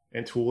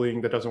and tooling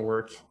that doesn't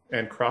work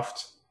and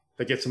cruft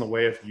that gets in the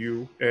way of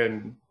you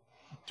and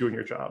doing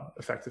your job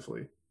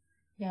effectively.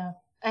 Yeah.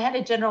 I had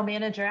a general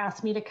manager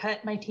ask me to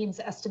cut my team's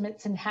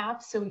estimates in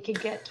half so we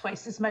could get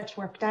twice as much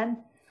work done.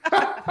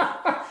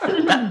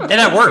 And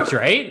that worked,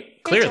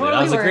 right? Clearly, totally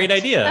that was a great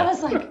idea. I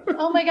was like,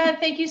 oh my God,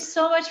 thank you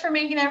so much for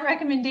making that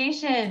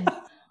recommendation.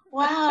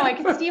 Wow, I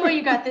can see why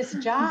you got this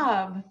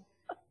job.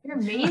 You're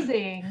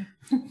amazing.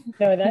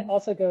 No, that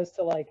also goes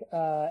to like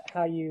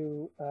how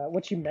you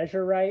what you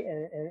measure, right?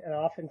 And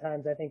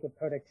oftentimes I think with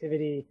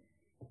productivity,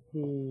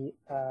 the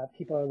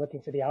people are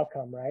looking for the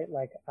outcome, right?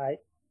 Like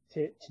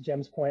to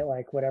Jem's point,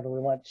 like whatever, we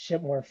want to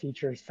ship more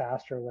features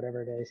faster,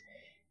 whatever it is.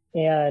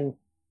 And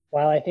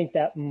while I think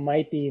that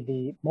might be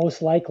the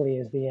most likely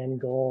is the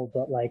end goal,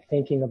 but like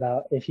thinking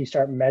about if you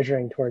start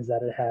measuring towards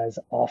that, it has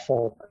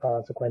awful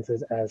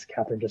consequences, as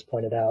Catherine just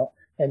pointed out.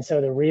 And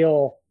so the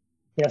real,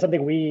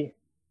 something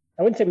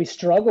I wouldn't say we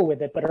struggle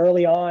with it, but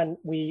early on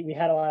we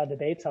had a lot of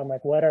debates on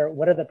like what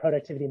are the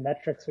productivity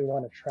metrics we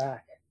want to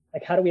track?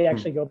 Like how do we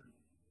actually go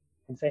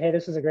and say, hey,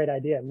 this is a great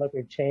idea, and look,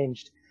 we've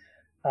changed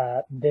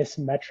this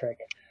metric.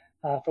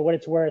 For what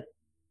it's worth,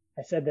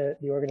 I said that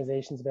the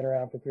organization's been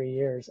around for 3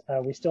 years.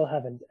 We still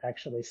haven't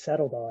actually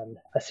settled on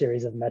a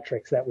series of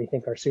metrics that we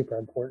think are super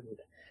important,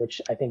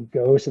 which I think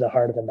goes to the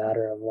heart of the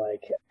matter of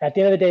like, at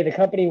the end of the day, the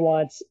company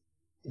wants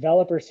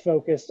developers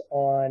focused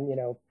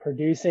on,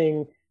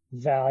 producing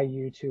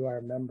value to our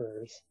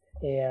members.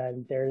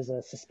 And there's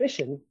a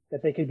suspicion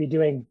that they could be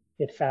doing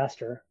it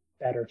faster,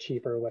 better,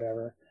 cheaper,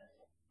 whatever.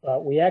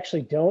 But we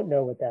actually don't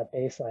know what that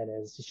baseline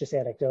is. It's just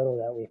anecdotal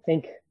that we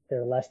think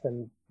they're less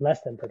than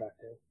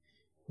productive.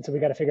 And so we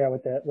got to figure out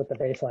what the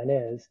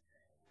baseline is,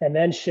 and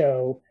then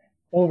show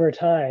over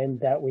time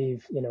that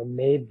we've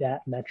made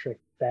that metric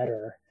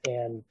better.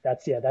 And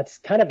that's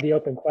kind of the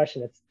open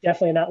question. It's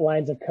definitely not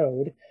lines of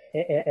code.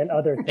 and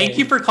other things. Thank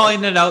you for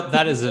calling it out.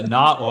 That is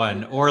not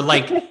one. Or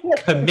like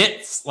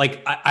commits.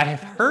 Like I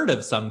have heard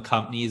of some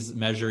companies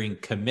measuring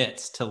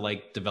commits to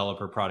like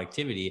developer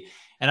productivity.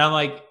 And I'm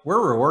like,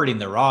 we're rewarding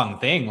the wrong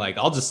thing. Like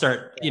I'll just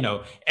start,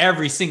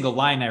 every single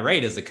line I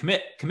write is a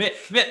commit.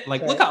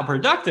 Like, look how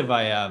productive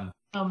I am.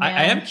 Oh,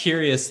 I am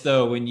curious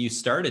though, when you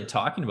started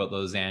talking about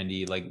those,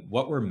 Andy, like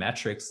what were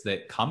metrics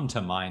that come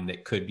to mind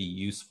that could be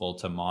useful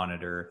to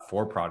monitor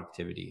for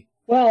productivity?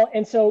 Well,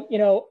 and so,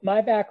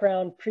 my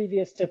background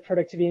previous to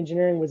productivity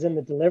engineering was in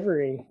the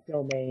delivery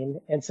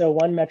domain. And so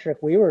one metric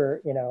we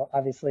were,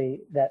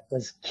 obviously that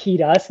was key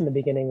to us in the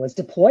beginning was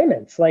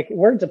deployments. Like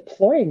we're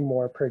deploying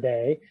more per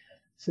day.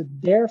 So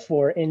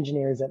therefore,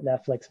 engineers at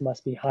Netflix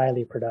must be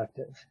highly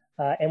productive.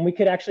 And we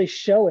could actually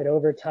show it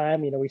over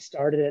time. We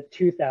started at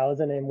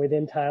 2,000 and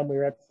within time we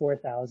were at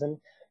 4,000.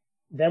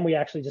 Then we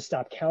actually just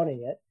stopped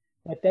counting it.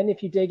 But then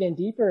if you dig in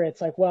deeper,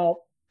 it's like,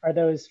 well, are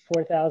those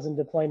 4,000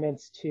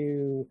 deployments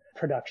to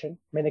production?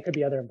 I mean, they could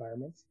be other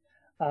environments.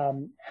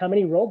 How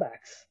many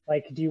rollbacks?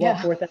 Like, do you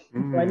want 4,000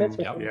 deployments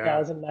with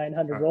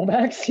 3,900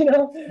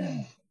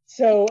 rollbacks,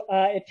 So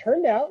it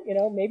turned out,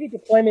 maybe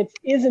deployments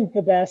isn't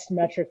the best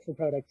metric for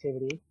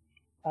productivity.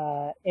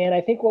 And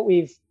I think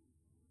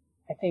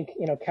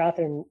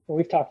Catherine,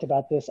 we've talked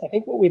about this. I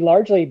think what we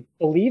largely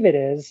believe it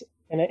is,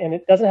 and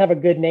it doesn't have a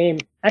good name.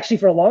 Actually,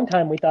 for a long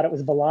time, we thought it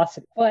was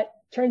velocity. But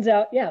turns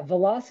out,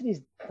 velocity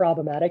is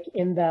problematic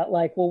in that,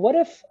 like, well, what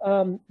if,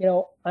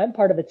 I'm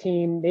part of a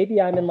team,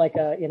 maybe I'm in like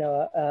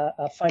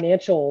a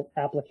financial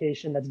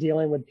application that's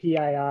dealing with PII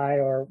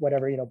or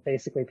whatever,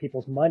 basically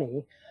people's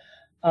money.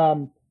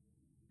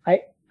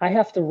 I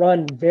have to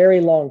run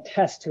very long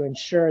tests to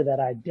ensure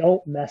that I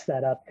don't mess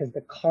that up because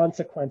the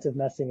consequence of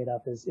messing it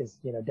up is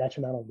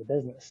detrimental to the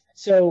business.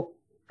 So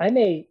I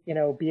may,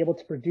 be able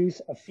to produce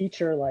a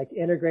feature like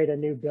integrate a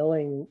new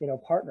billing,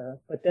 partner,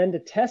 but then to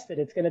test it,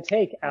 it's going to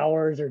take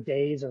hours or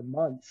days or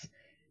months.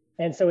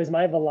 And so is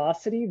my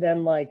velocity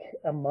then like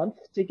a month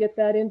to get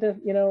that into,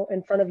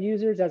 in front of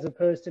users, as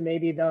opposed to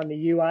maybe on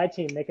the UI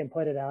team, they can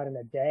put it out in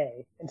a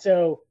day. And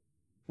so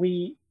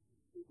we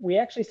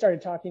actually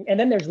started talking, and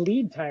then there's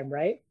lead time,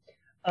 right?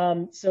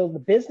 So the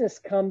business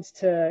comes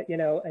to,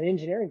 an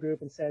engineering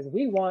group and says,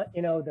 we want,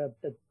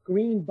 the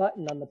green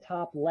button on the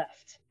top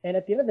left. And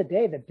at the end of the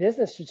day, the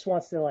business just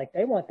wants to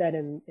they want that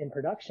in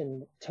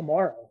production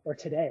tomorrow or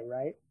today,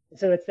 right?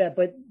 So it's that,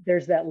 but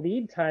there's that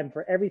lead time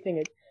for everything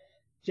that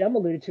Jem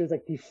alluded to is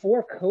like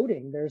before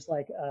coding, there's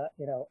like, a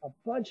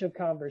bunch of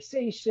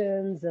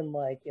conversations and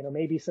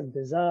maybe some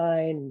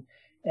design.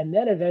 And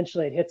then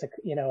eventually it hits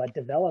a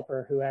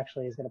developer who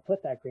actually is going to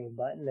put that green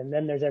button. And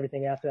then there's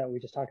everything after that we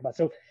just talked about.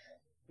 So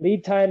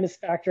lead time is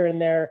factor in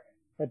there,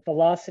 but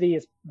velocity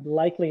is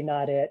likely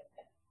not it.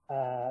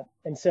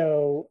 And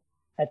so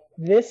at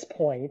this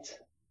point,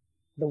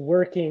 the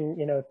working,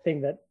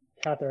 thing that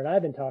Catherine and I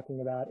have been talking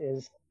about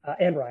is,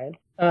 and Ryan,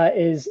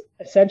 is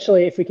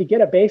essentially if we could get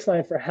a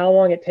baseline for how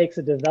long it takes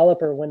a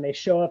developer when they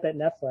show up at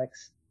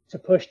Netflix to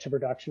push to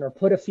production or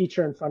put a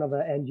feature in front of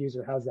an end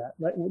user. How's that?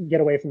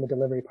 Get away from the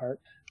delivery part.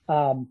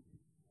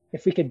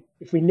 If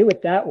we knew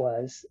what that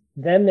was,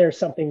 then there's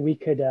something we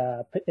could,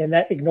 and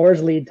that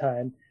ignores lead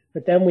time,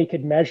 but then we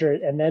could measure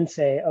it and then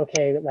say,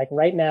 okay, like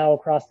right now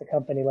across the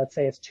company, let's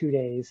say it's 2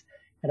 days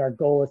and our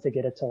goal is to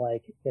get it to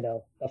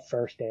the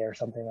first day or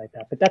something like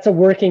that. But that's a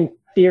working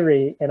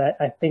theory. And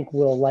I think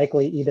we'll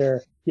likely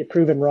either get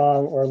proven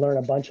wrong or learn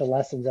a bunch of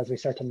lessons as we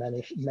start to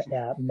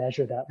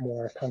measure that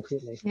more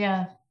concretely.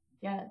 Yeah.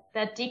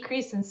 That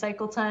decrease in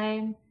cycle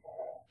time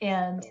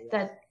and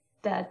that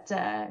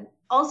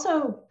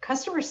also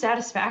customer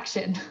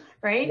satisfaction,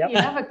 right? Yep. You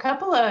have a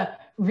couple of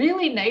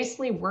really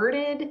nicely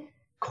worded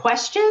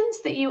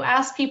questions that you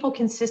ask people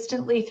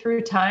consistently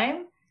through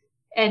time,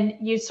 and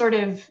you sort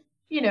of,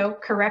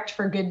 correct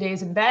for good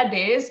days and bad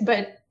days,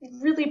 but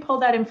really pull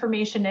that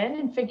information in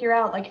and figure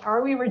out,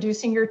 are we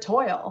reducing your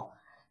toil?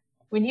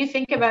 When you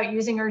think about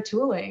using our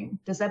tooling,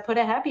 does that put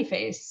a happy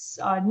face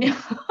on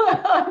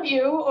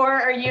you, or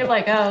are you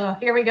like, oh,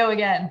 here we go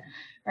again,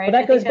 right?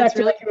 Well, that goes back to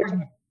really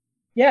important.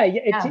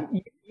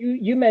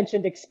 You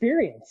mentioned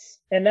experience,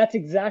 and that's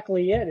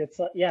exactly it. It's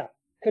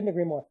couldn't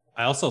agree more.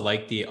 I also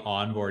like the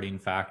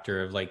onboarding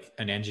factor of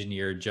an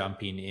engineer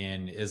jumping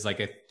in is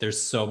there's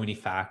so many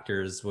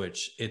factors,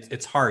 which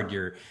it's hard.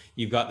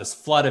 You've got this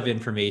flood of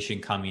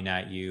information coming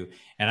at you.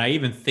 And I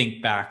even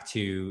think back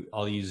to,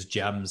 I'll use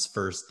Jem's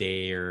first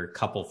day or a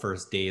couple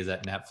first days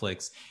at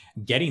Netflix,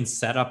 getting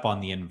set up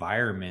on the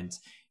environment.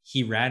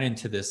 He ran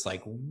into this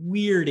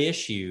weird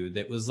issue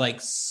that was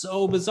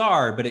so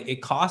bizarre, but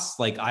it costs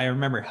I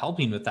remember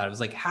helping with that. It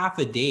was half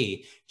a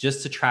day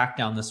just to track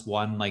down this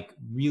one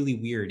really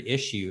weird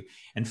issue.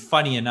 And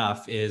funny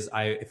enough is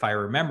if I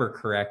remember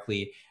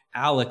correctly,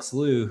 Alex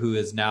Liu, who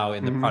is now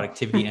in the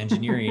productivity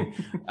engineering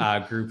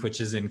group,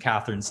 which is in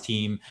Catherine's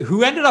team,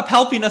 who ended up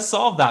helping us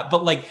solve that.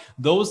 But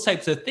those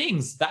types of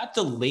things that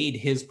delayed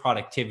his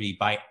productivity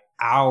by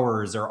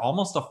hours or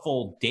almost a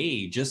full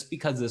day just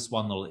because of this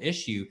one little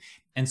issue.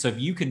 And so if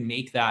you can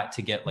make that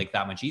to get like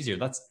that much easier,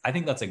 I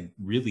think that's a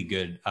really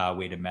good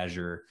way to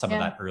measure some of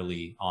that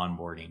early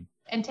onboarding.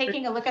 And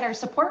taking a look at our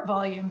support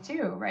volume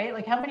too, right?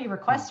 Like how many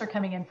requests are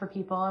coming in for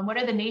people and what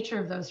are the nature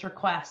of those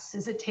requests?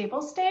 Is it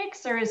table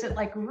stakes or is it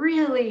like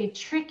really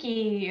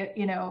tricky,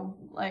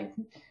 like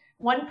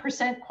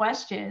 1%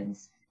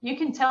 questions? You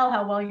can tell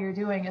how well you're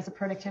doing as a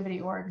productivity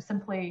org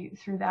simply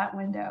through that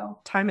window.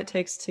 Time it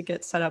takes to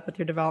get set up with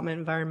your development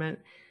environment.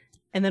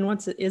 And then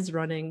once it is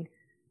running,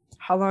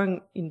 how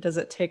long does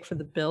it take for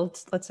the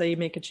build? Let's say you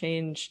make a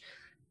change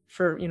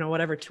for,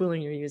 whatever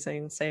tooling you're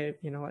using, say,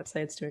 let's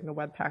say it's doing a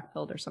Webpack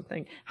build or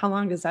something. How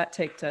long does that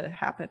take to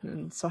happen?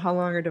 And so how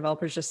long are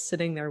developers just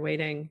sitting there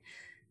waiting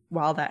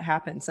while that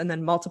happens? And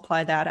then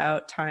multiply that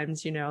out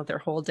times, their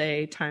whole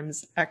day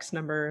times X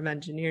number of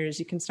engineers.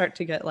 You can start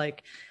to get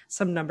like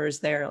some numbers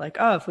there, like,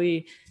 oh, if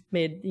we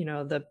made,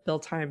 the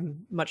build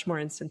time much more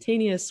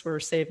instantaneous,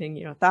 we're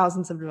saving,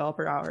 thousands of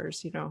developer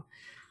hours,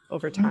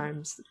 over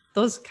time.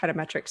 Those kind of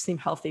metrics seem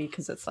healthy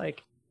because it's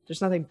like,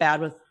 there's nothing bad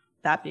with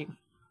that being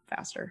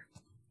faster.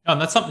 Oh,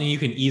 and that's something you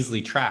can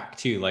easily track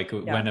too. Like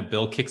when a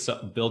build kicks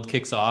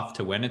off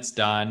to when it's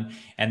done.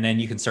 And then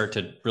you can start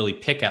to really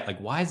pick at like,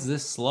 why is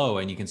this slow?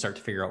 And you can start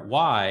to figure out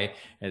why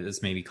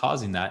it's maybe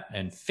causing that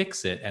and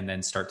fix it. And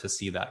then start to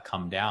see that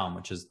come down,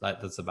 which is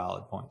that's a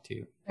valid point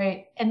too.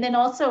 Right. And then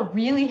also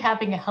really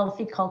having a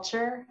healthy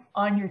culture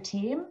on your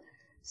team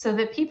so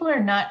that people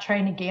are not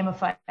trying to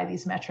gamify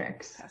these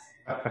metrics.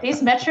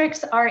 These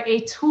metrics are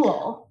a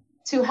tool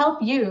to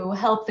help you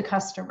help the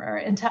customer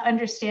and to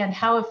understand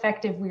how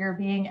effective we are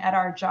being at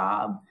our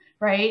job,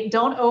 right?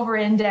 Don't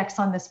over-index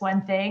on this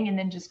one thing and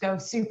then just go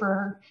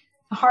super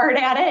hard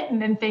at it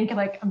and then think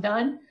like, I'm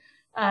done.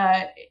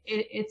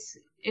 It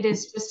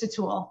is just a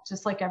tool,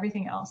 just like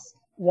everything else.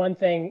 One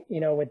thing,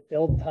 with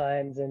build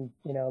times and,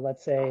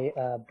 let's say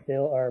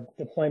build or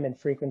deployment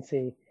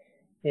frequency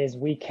is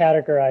we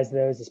categorize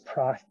those as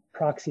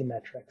proxy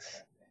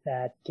metrics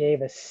that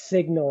gave a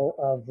signal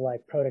of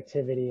like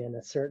productivity in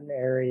a certain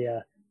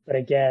area. But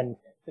again,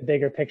 the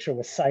bigger picture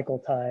was cycle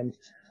time.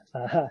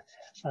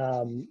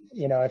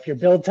 If your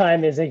build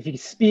time is, if you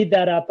speed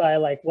that up by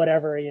like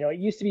whatever, it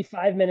used to be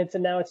 5 minutes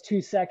and now it's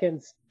 2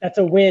 seconds, that's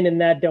a win in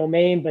that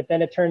domain. But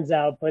then it turns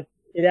out,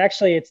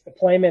 it's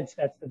deployments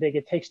that's the big,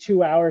 it takes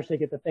 2 hours to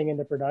get the thing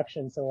into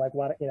production. So like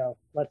what,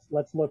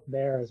 let's look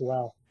there as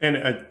well.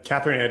 And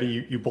Catherine and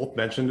Andy, you both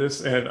mentioned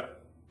this and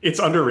it's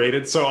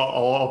underrated, so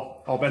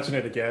I'll mention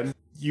it again.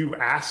 You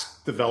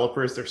ask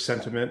developers their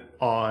sentiment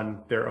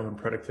on their own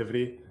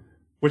productivity,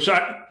 which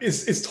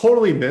is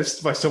totally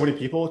missed by so many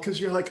people because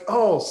you're like,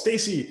 oh,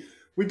 Stacy,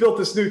 we built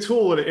this new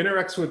tool and it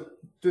interacts with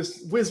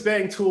this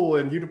whiz-bang tool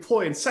and you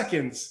deploy in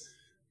seconds.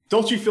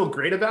 Don't you feel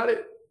great about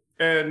it?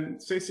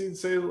 And Stacy would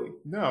say,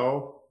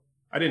 no,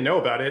 I didn't know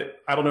about it.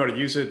 I don't know how to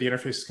use it. The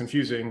interface is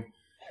confusing.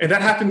 And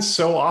that happens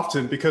so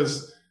often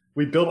because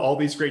we built all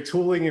these great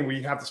tooling and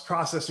we have this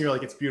process and you're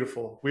like, it's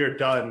beautiful. We are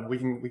done. We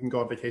can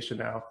go on vacation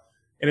now.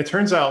 And it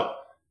turns out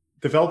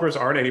developers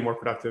aren't any more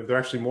productive. They're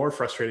actually more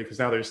frustrated because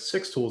now there's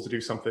 6 tools to do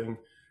something.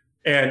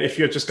 And if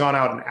you had just gone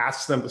out and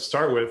asked them to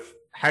start with,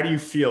 how do you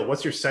feel?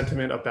 What's your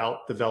sentiment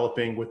about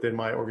developing within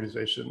my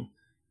organization?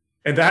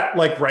 And that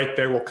like right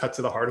there will cut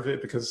to the heart of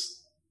it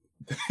because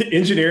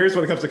engineers,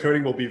 when it comes to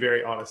coding, will be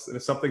very honest. And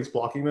if something's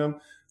blocking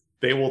them,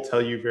 they will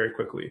tell you very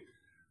quickly.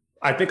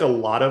 I think a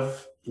lot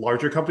of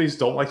larger companies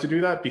don't like to do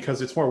that because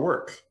it's more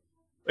work.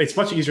 It's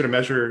much easier to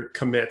measure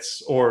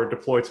commits or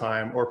deploy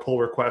time or pull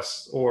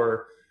requests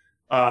or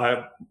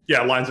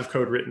lines of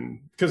code written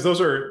because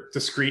those are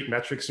discrete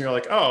metrics. And you're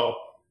like, oh,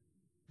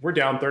 we're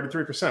down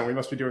 33%. We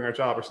must be doing our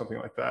job or something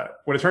like that.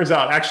 When it turns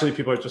out, actually,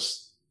 people are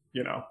just,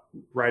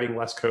 writing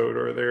less code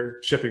or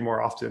they're shipping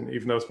more often,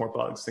 even though it's more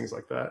bugs, things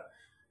like that.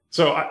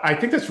 So I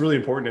think that's really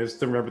important is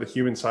to remember the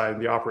human side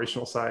and the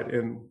operational side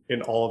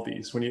in all of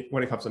these when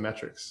it comes to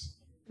metrics.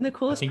 And the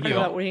coolest part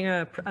about being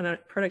on a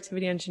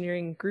productivity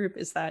engineering group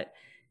is that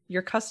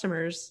your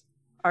customers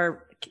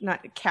are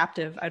not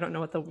captive. I don't know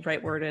what the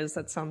right word is.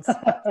 That sounds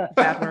a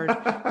bad word,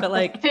 but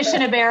like fish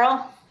in a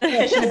barrel.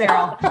 Fish in a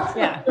barrel.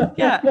 Yeah.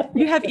 Yeah.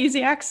 You have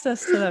easy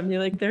access to them.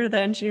 You're like, they're the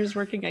engineers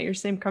working at your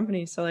same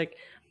company. So like,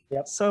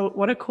 yep. So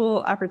what a cool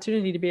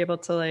opportunity to be able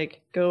to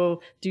like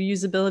go do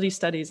usability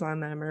studies on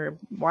them or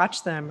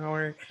watch them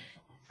or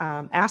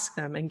ask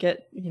them and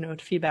get,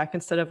 feedback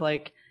instead of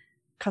like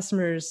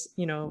customers,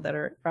 that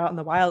are out in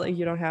the wild,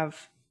 you don't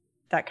have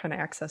that kind of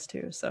access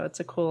to. So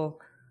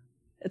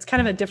it's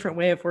kind of a different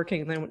way of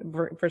working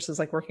versus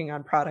like working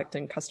on product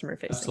and customer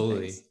facing.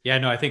 Absolutely. Things. Yeah,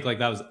 no, I think like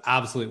that was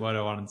absolutely what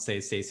I wanted to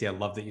say, Stacy. I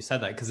love that you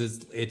said that because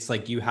it's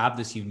like you have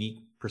this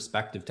unique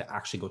perspective to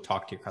actually go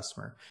talk to your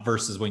customer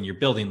versus when you're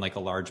building like a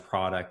large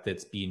product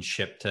that's being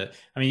shipped to,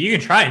 you can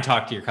try and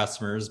talk to your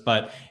customers,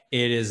 but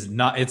it's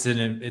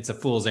a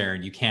fool's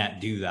errand. You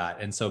can't do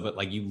that. And so, but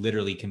like you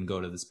literally can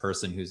go to this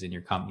person who's in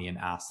your company and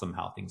ask them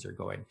how things are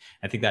going.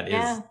 I think that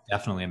is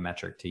definitely a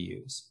metric to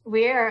use.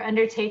 We are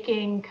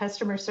undertaking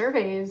customer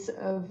surveys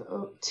of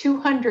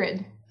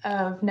 200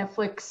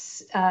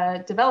 Netflix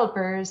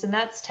developers, and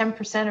that's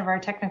 10% of our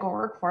technical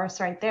workforce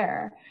right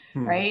there,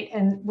 right?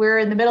 And we're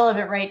in the middle of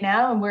it right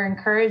now, and we're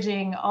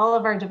encouraging all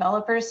of our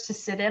developers to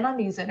sit in on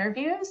these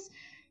interviews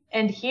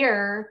and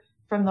hear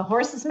from the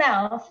horse's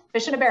mouth,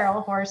 fish in a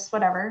barrel, horse,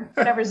 whatever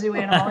zoo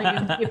animal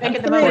you pick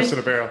at the moment. Horse in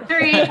a barrel.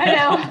 Three, I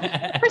know.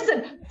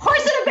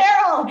 Horse in a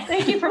barrel.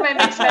 Thank you for my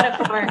mixed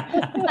metaphor.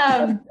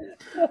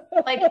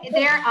 Like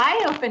they're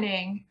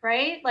eye-opening,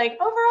 right? Like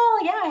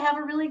overall, yeah, I have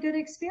a really good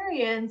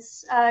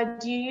experience.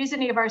 Do you use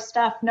any of our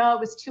stuff? No, it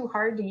was too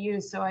hard to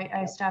use, so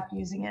I stopped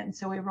using it. And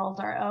so we rolled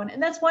our own.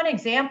 And that's one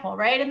example,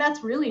 right? And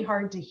that's really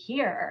hard to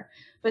hear,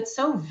 but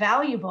so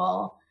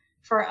valuable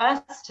for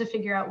us to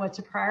figure out what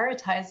to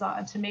prioritize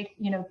on to make,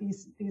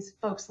 these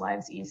folks'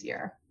 lives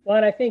easier. Well,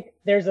 and I think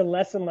there's a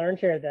lesson learned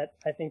here that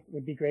I think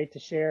would be great to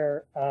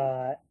share.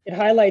 It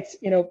highlights,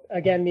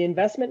 again, the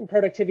investment in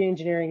productivity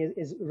engineering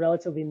is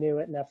relatively new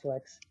at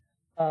Netflix.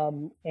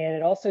 And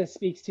it also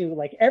speaks to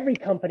like every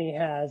company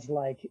has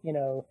like,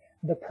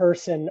 the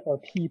person or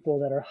people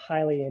that are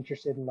highly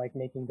interested in like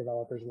making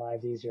developers'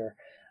 lives easier.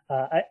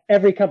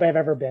 Every company I've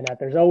ever been at,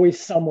 there's always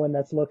someone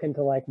that's looking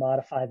to like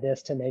modify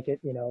this to make it,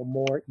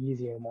 more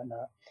easier and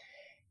whatnot.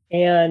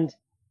 And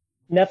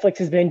Netflix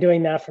has been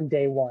doing that from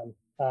day one.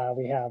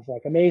 We have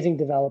like amazing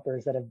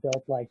developers that have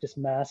built like just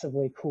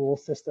massively cool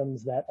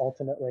systems that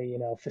ultimately,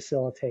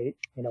 facilitate,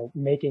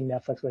 making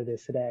Netflix what it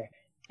is today.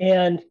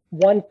 And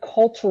one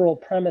cultural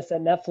premise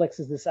at Netflix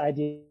is this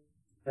idea,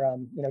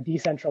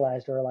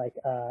 decentralized or like,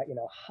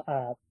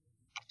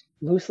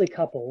 loosely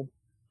coupled,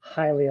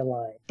 highly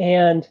aligned.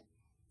 And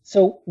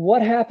so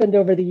what happened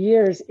over the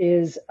years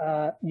is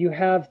you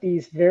have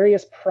these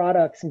various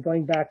products, and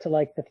going back to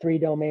like the 3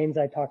 domains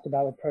I talked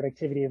about with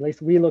productivity, at least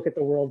we look at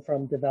the world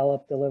from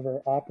develop,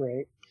 deliver,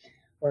 operate,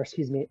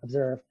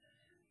 observe.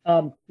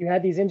 You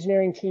had these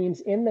engineering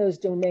teams in those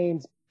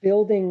domains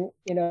building,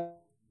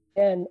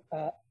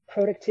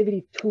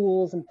 productivity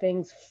tools and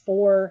things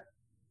for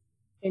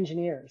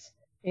engineers.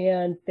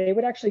 And they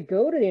would actually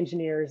go to the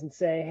engineers and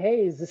say,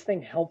 hey, is this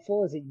thing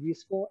helpful? Is it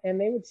useful? And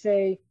they would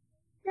say,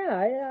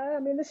 yeah, I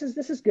mean, this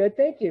is good.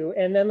 Thank you.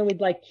 And then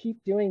we'd like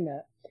keep doing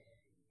that.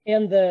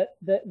 And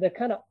the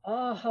kind of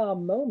aha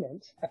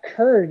moment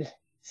occurred,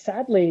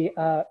 sadly,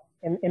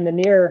 in the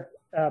near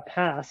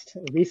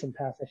recent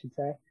past, I should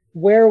say,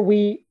 where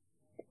we,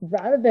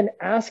 rather than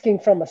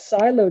asking from a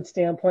siloed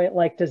standpoint,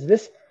 like, does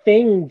this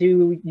thing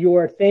do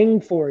your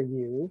thing for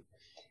you?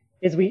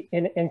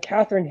 And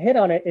Catherine hit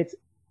on it. It's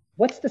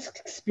what's this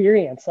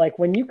experience like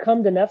when you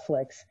come to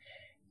Netflix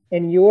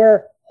and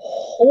your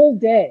whole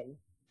day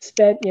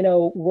spent,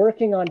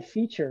 working on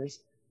features.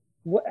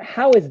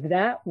 How is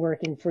that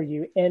working for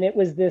you? And it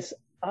was this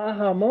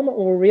aha moment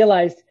when we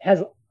realized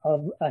has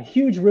a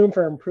huge room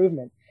for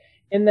improvement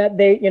in that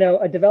they,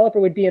 a developer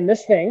would be in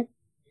this thing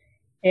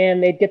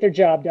and they'd get their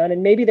job done.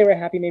 And maybe they were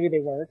happy, maybe they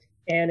weren't.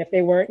 And if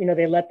they weren't,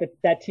 they let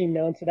that team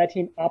know. And so that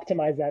team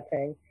optimized that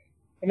thing.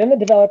 And then the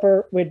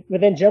developer would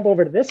then jump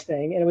over to this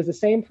thing. And it was the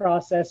same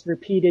process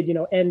repeated,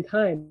 N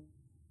time.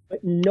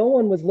 But no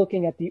one was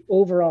looking at the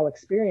overall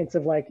experience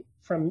of like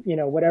from,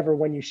 whatever,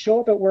 when you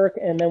show up at work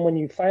and then when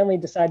you finally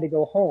decide to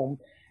go home,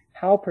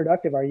 how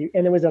productive are you?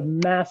 And there was a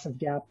massive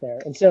gap there.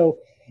 And so,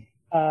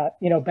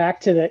 back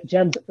to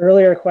Jem's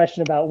earlier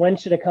question about when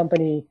should a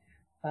company,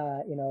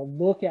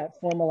 look at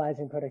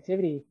formalizing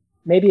productivity,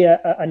 maybe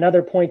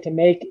another point to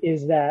make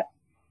is that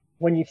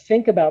when you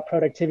think about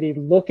productivity,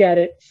 look at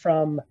it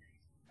from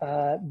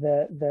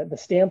the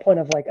standpoint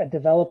of like a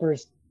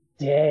developer's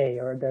day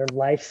or their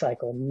life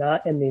cycle,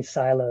 not in these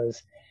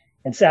silos.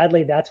 And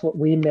sadly, that's what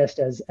we missed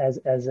as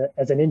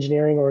an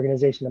engineering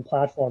organization and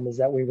platform, is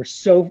that we were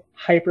so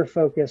hyper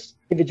focused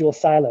individual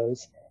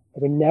silos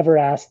that we never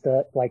asked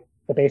the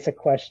basic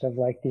question of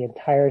like the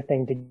entire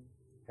thing together.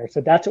 So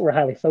that's what we're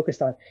highly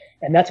focused on,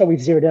 and that's why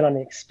we've zeroed in on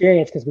the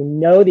experience, because we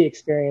know the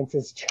experience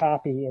is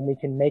choppy and we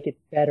can make it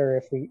better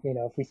if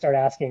we start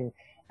asking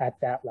at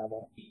that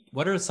level.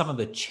 What are some of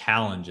the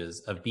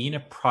challenges of being a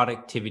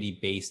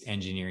productivity-based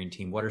engineering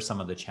team? What are some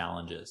of the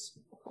challenges?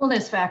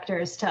 Coolness factor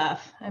is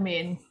tough. I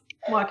mean,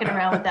 walking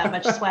around with that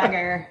much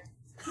swagger.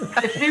 You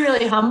have to be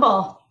really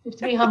humble.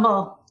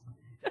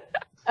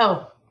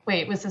 Oh,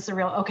 wait, was this a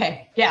real?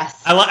 Okay,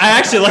 yes. I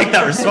actually like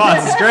that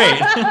response. It's great.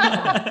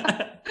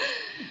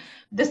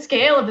 The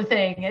scale of the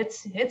thing,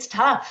 it's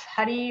tough.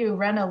 How do you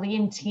run a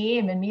lean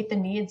team and meet the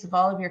needs of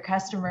all of your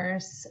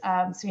customers?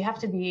 So you have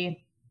to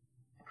be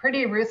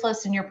pretty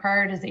ruthless in your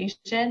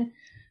prioritization.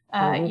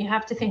 You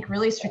have to think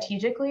really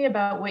strategically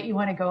about what you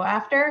want to go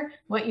after,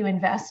 what you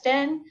invest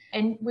in.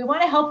 And we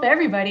want to help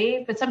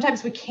everybody, but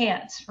sometimes we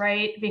can't,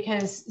 right?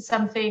 Because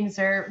some things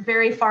are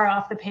very far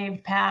off the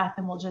paved path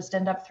and we'll just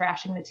end up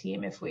thrashing the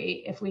team if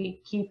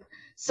we keep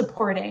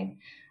supporting.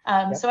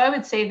 So I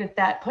would say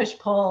that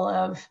push-pull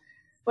of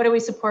what do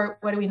we support,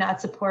 what do we not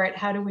support,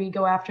 how do we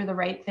go after the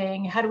right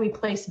thing, how do we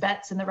place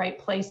bets in the right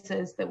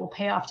places that will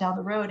pay off down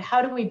the road,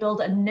 how do we build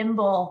a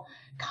nimble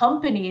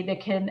company that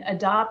can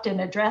adopt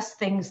and address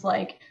things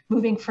like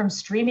moving from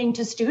streaming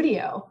to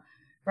studio,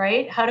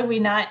 right? How do we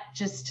not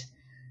just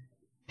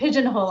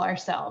pigeonhole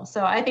ourselves.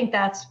 So I think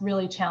that's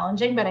really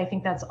challenging, but I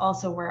think that's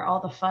also where all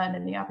the fun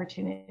and the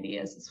opportunity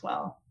is as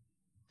well.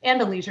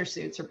 And the leisure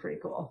suits are pretty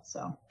cool.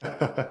 So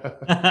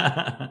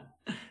to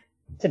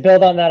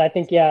build on that, I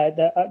think,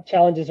 the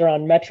challenges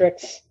around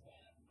metrics.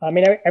 I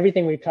mean,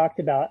 everything we've talked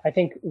about. I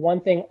think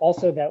one thing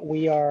also that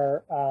we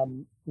are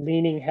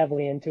leaning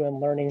heavily into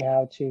and learning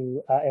how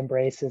to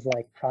embrace is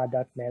like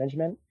product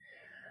management.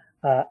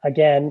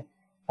 Again,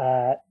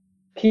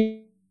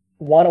 people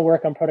want to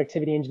work on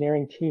productivity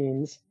engineering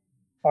teams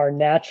are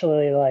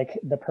naturally like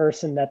the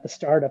person that the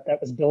startup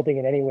that was building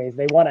it anyways.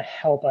 They want to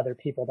help other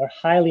people. They're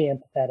highly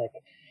empathetic.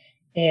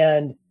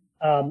 And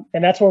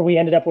that's where we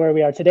ended up where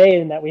we are today,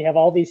 in that we have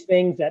all these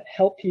things that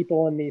help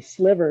people in these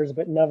slivers,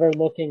 but never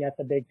looking at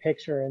the big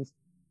picture. And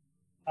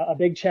a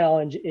big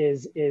challenge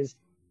is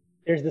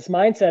there's this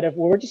mindset of,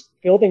 well, we're just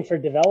building for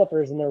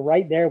developers and they're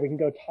right there. We can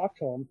go talk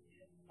to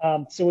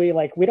them. So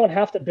we don't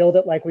have to build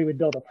it like we would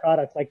build a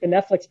product. Like the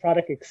Netflix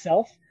product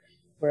itself,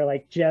 where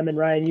like Jem and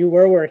Ryan, you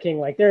were working,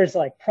 like there's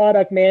like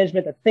product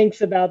management that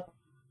thinks about,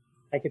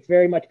 like it's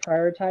very much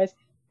prioritized.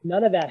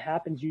 None of that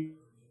happens.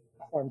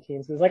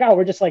 Teams. It's like, oh,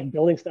 we're just like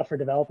building stuff for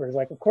developers.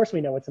 Like, of course we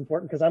know it's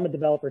important because I'm a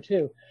developer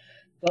too.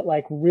 But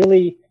like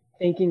really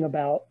thinking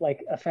about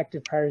like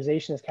effective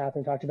prioritization, as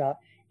Catherine talked about.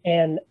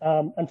 And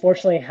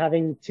unfortunately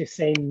having to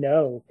say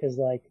no, because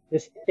like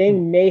this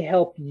thing may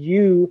help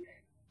you,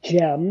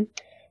 Jem,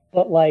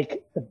 but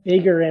like the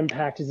bigger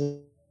impact is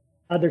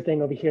other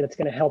thing over here that's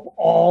going to help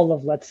all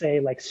of, let's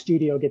say, like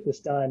Studio get this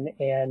done.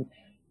 And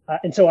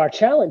so our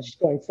challenge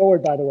going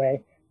forward, by the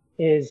way,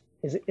 is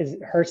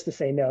it hurts to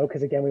say no,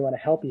 because again, we want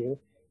to help you,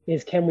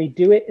 is can we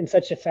do it in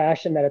such a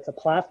fashion that it's a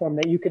platform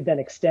that you could then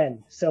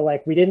extend? So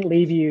like we didn't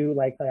leave you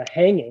like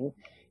hanging.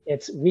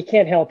 It's, we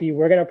can't help you.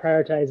 We're going to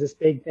prioritize this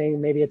big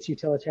thing. Maybe it's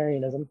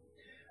utilitarianism,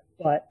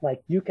 but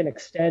like you can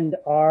extend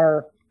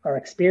our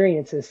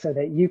experiences so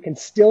that you can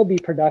still be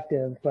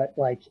productive, but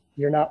like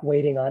you're not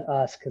waiting on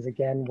us, because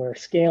again, we're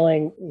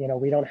scaling,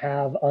 we don't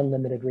have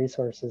unlimited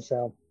resources.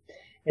 So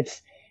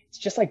it's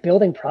just like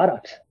building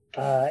product.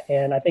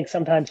 And I think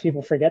sometimes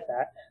people forget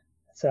that.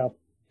 So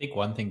I think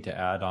one thing to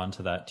add on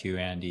to that too,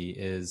 Andy,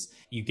 is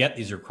you get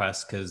these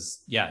requests because,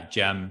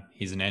 Jem,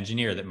 he's an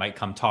engineer that might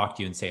come talk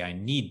to you and say, I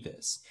need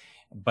this.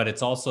 But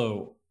it's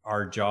also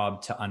our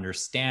job to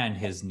understand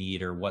his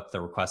need or what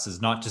the request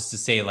is, not just to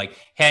say like,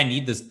 hey, I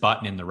need this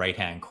button in the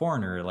right-hand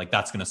corner. Like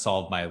that's going to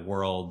solve my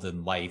world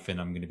and life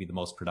and I'm going to be the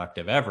most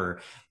productive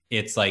ever.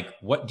 It's like,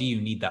 what do you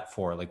need that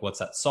for? Like, what's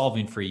that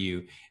solving for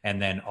you?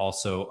 And then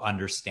also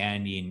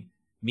understanding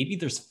maybe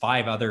there's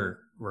 5 other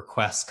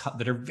requests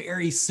that are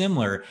very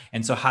similar.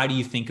 And so how do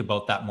you think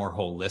about that more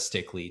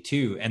holistically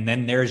too? And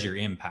then there's your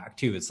impact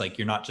too. It's like,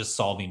 you're not just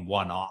solving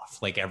one off,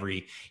 like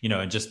every,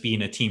 and just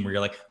being a team where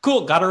you're like,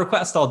 cool, got a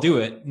request, I'll do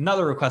it.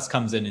 Another request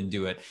comes in and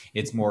do it.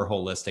 It's more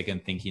holistic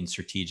and thinking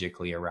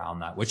strategically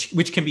around that,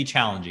 which can be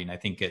challenging. I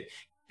think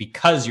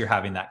because you're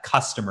having that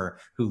customer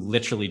who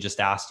literally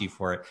just asked you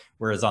for it.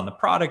 Whereas on the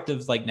product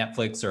of like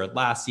Netflix or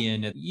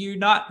Atlassian, you're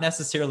not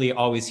necessarily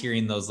always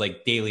hearing those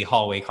like daily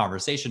hallway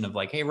conversation of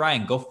like, hey,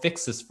 Ryan, go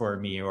fix this for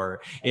me. Or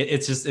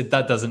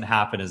that doesn't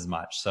happen as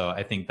much. So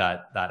I think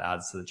that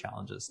adds to the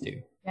challenges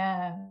too.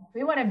 Yeah,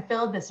 we want to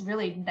build this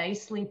really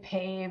nicely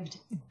paved,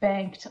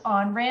 banked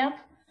on-ramp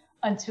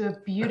onto a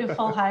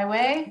beautiful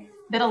highway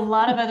that a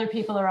lot of other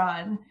people are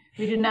on.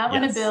 We do not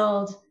want to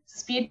build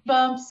speed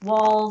bumps,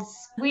 walls.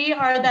 We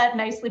are that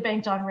nicely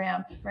banked on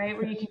ramp, right?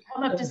 Where you can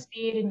come up to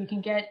speed and you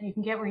can get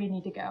where you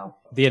need to go.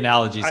 The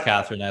analogies,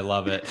 Catherine, I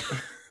love it.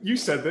 You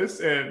said this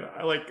and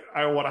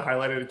I want to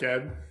highlight it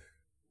again.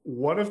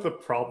 One of the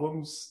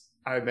problems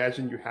I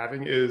imagine you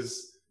having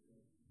is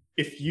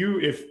if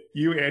you,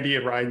 Andy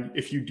and Ryan,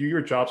 if you do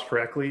your jobs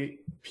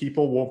correctly,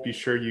 people won't be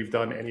sure you've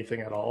done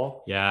anything at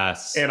all.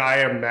 Yes. And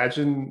I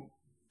imagine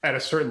at a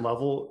certain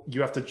level,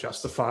 you have to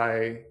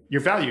justify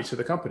your value to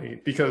the company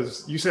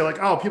because you say like,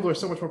 oh, people are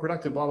so much more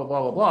productive, blah, blah,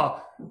 blah, blah,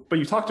 blah. But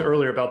you talked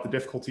earlier about the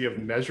difficulty of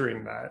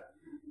measuring that.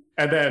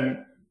 And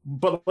then,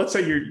 but let's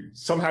say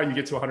somehow you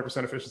get to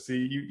 100%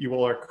 efficiency, you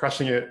all are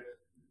crushing it.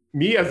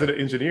 Me as an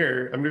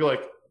engineer, I'm gonna be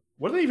like,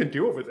 what do they even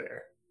do over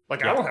there?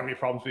 Like, I don't have any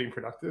problems being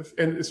productive.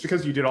 And it's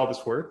because you did all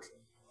this work.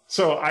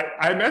 So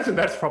I imagine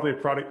that's probably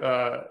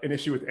an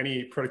issue with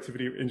any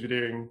productivity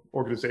engineering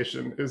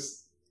organization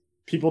is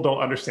people don't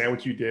understand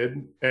what you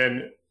did.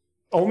 And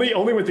only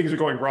when things are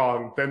going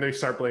wrong, then they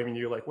start blaming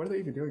you. Like, what are they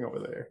even doing over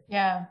there?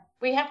 Yeah,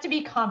 we have to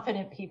be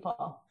confident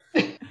people.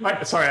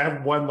 Sorry, I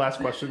have one last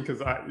question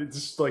because it's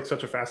just like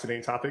such a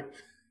fascinating topic.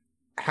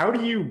 How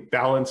do you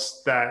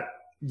balance that?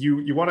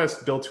 You want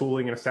to build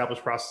tooling and establish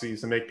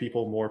processes and make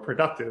people more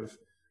productive,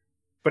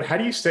 but how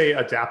do you stay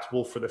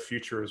adaptable for the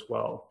future as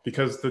well?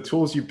 Because the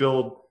tools you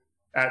build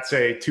at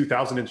say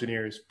 2,000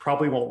 engineers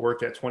probably won't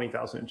work at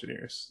 20,000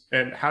 engineers.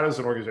 And how does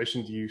an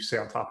organization do you stay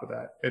on top of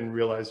that and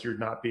realize you're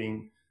not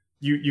being,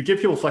 you give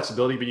people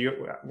flexibility, but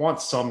you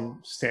want some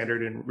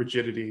standard and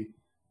rigidity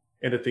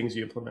in the things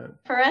you implement?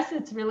 For us,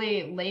 it's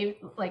really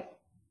like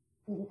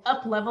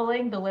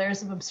up-leveling the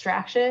layers of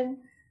abstraction.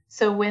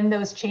 So when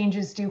those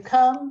changes do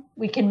come,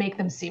 we can make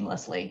them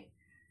seamlessly.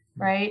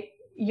 right?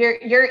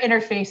 You're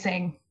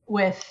interfacing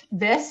with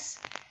this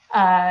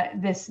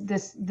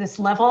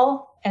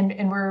level,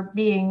 and we're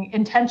being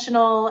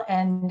intentional,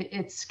 and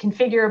it's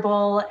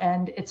configurable,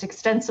 and it's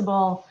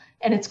extensible,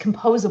 and it's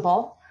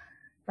composable,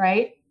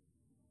 right?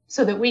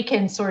 So that we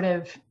can sort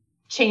of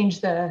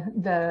change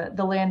the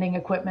landing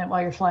equipment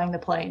while you're flying the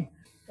plane.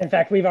 In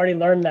fact, we've already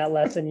learned that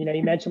lesson. You know,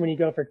 you mentioned when you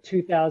go for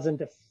 2,000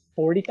 to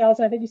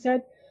 40,000, I think you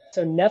said.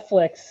 So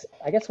Netflix,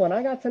 I guess when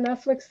I got to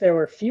Netflix, there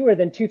were fewer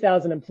than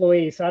 2,000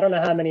 employees. So I don't know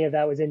how many of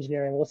that was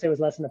engineering. We'll say it was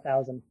less than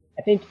 1,000.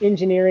 I think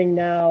engineering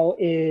now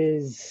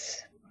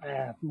is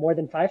more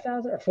than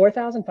 5,000 or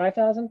 4,000,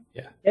 5,000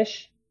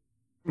 ish.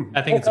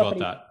 I think it's about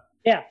that.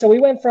 Yeah. So we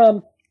went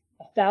from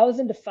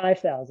 1,000 to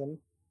 5,000.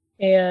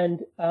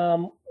 And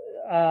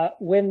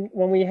when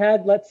we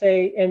had, let's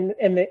say,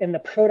 in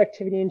the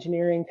productivity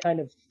engineering kind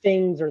of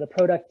things, or the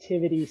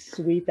productivity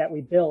suite that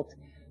we built,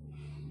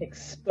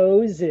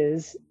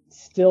 exposes,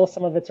 still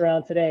some of it's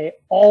around today,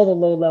 all the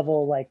low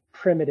level like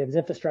primitives,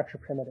 infrastructure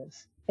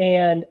primitives.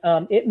 And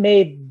it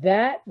made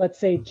that, let's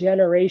say,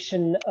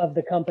 generation of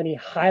the company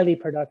highly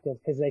productive,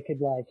 because they could,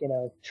 like, you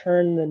know,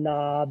 turn the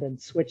knob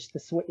and switch the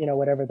switch, you know,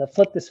 whatever,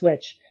 flip the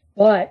switch.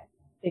 But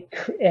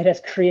it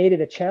has created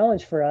a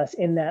challenge for us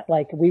in that,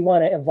 like, we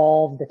want to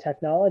evolve the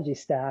technology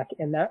stack,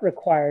 and that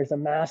requires a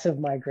massive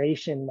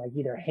migration, like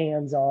either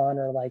hands-on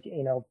or, like,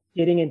 you know,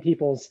 getting in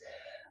people's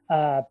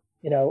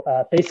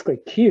basically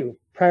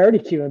priority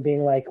queue, and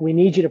being like, we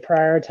need you to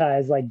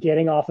prioritize, like,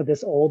 getting off of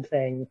this old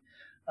thing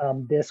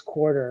this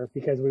quarter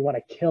because we want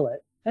to kill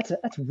it.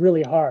 That's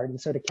really hard. And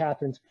so to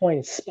Catherine's point,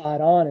 is spot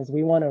on, is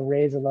we want to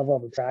raise the level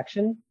of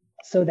abstraction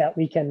so that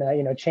we can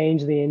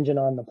change the engine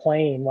on the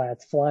plane while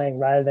it's flying,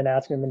 rather than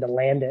asking them to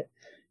land it,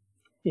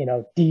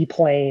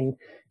 deplane,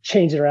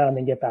 change it around, and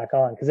then get back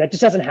on, because that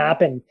just doesn't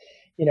happen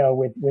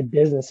with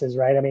businesses,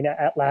 right? I mean,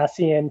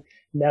 Atlassian,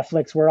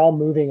 Netflix, we're all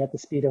moving at the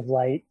speed of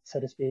light, so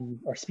to speak,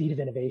 or speed of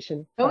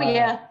innovation. Oh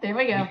yeah, there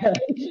we go.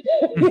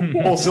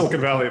 Whole Silicon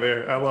Valley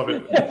there. I love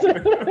it.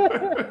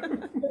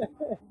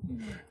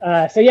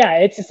 So yeah,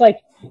 it's just like,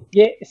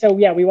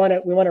 we want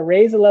to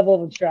raise the level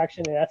of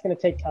abstraction, and that's going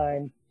to take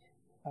time,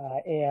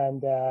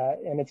 and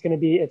it's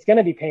going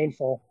to be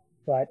painful,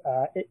 but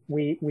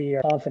we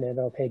are confident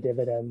it'll pay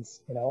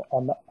dividends,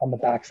 on the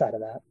backside of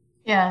that.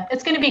 Yeah,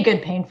 it's going to be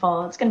good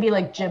painful. It's going to be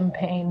like gym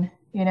pain.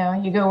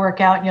 You go work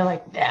out and you're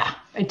like, yeah,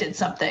 I did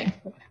something.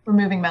 We're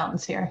moving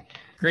mountains here.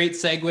 Great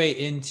segue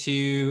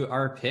into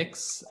our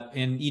picks.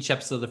 In each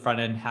episode of the Front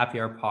End Happy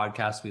Hour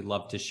podcast, we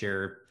love to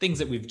share things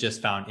that we've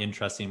just found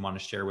interesting and want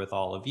to share with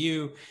all of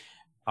you.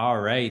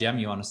 All right, Dem,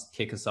 you want to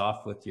kick us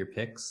off with your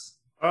picks?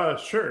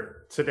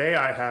 Sure. Today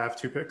I have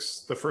two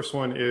picks. The first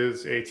one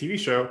is a TV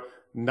show,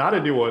 not a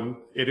new one.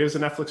 It is a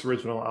Netflix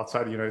original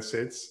outside the United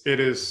States. It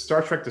is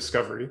Star Trek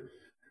Discovery.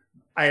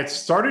 I had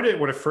started it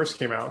when it first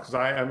came out because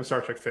I am a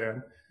Star Trek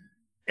fan,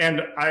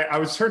 and I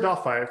was turned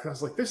off by it because I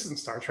was like, "This isn't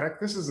Star Trek.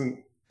 This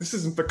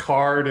isn't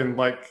Picard and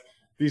like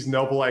these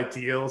noble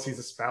ideals he's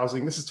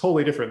espousing. This is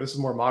totally different. This is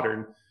more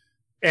modern."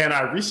 And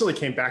I recently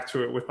came back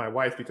to it with my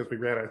wife because we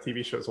ran out of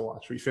TV shows to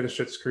watch. We finished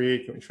Schitt's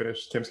Creek and we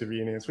finished Kim's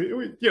Convenience. We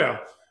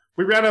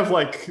ran out of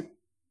like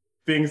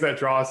things that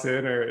draw us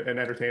in and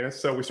entertain us.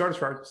 So we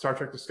started Star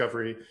Trek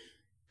Discovery,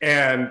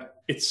 and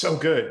it's so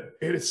good.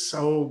 It is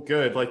so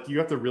good. Like, you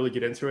have to really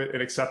get into it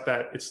and accept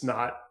that it's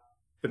not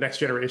the Next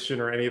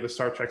Generation or any of the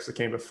Star Treks that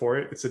came before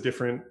it. It's a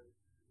different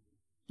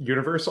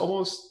universe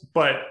almost,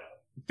 but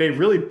they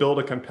really build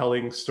a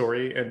compelling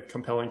story and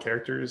compelling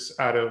characters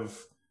out of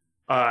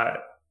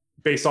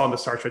based on the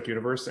Star Trek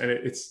universe. And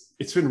it's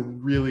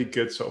been really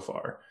good so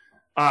far.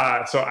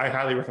 So I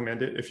highly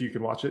recommend it if you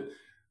can watch it.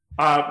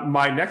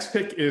 My next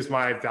pick is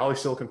my Valley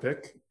Silicon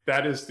pick.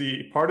 That is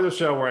the part of the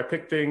show where I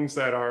pick things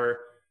that are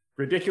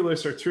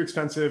ridiculous or too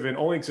expensive and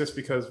only exist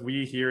because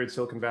we here in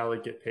Silicon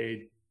Valley get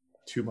paid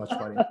too much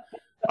money.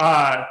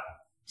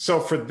 So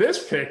for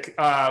this pick,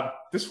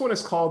 this one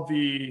is called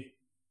the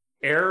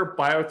Air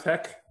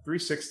Biotech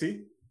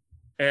 360.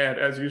 And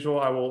as usual,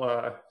 I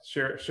will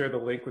share the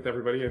link with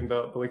everybody, and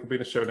the link will be in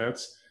the show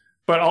notes.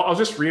 But I'll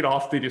just read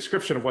off the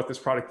description of what this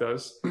product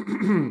does.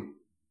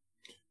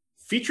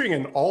 Featuring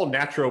an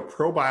all-natural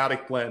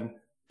probiotic blend,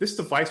 this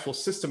device will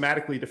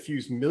systematically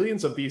diffuse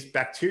millions of these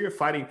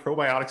bacteria-fighting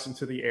probiotics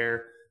into the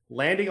air,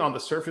 landing on the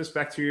surface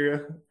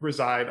bacteria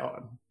reside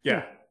on.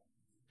 Yeah.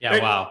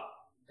 Wow.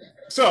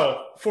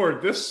 So for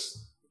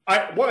this,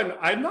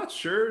 I'm not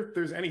sure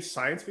there's any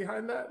science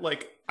behind that.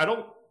 Like, I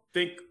don't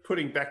think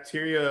putting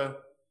bacteria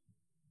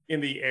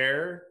in the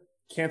air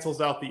cancels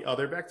out the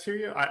other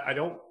bacteria. I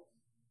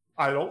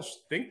don't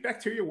think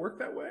bacteria work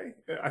that way.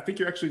 I think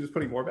you're actually just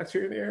putting more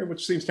bacteria in the air,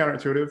 which seems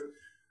counterintuitive.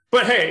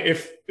 But hey,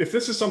 if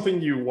this is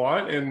something you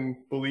want and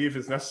believe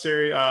is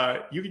necessary,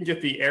 you can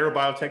get the Air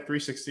Biotech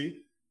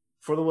 360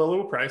 for the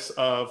low price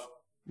of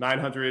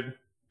 $999.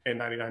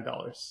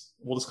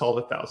 We'll just call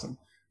it $1,000.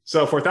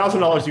 So for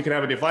 $1,000, you can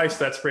have a device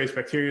that sprays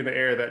bacteria in the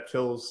air that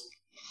kills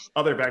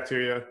other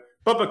bacteria.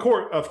 But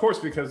of course,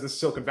 because this is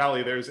Silicon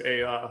Valley, there's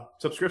a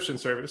subscription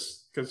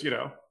service because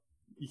you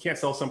can't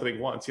sell something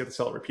once; you have to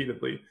sell it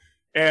repeatedly.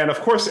 And of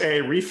course,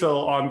 a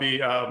refill on the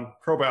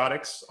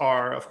probiotics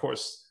are, of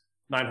course,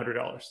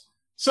 $900.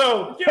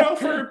 So, you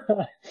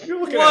know, you're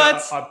looking at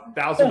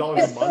 $1,000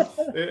 a month.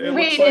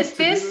 Wait, is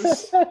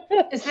this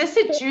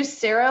a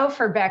Juicero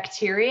for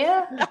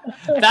bacteria?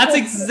 That's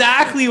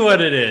exactly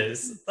what it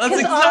is. That's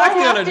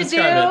exactly what I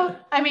described.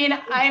 I mean,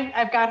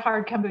 I've got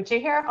hard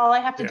kombucha here. All I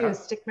have to do is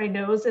stick my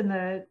nose in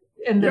the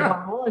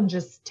bottle and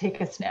just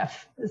take a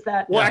sniff. Is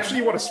that? Well, actually,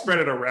 you want to spread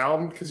it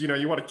around because, you know,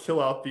 you want to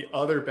kill out the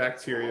other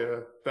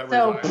bacteria that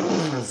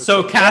reside.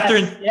 So,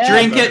 Catherine,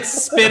 drink it,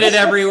 spit it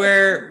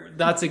everywhere.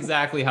 That's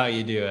exactly how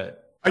you do it.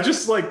 I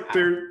just like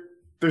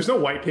there's no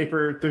white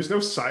paper, there's no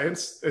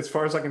science as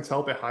far as I can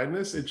tell behind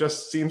this. It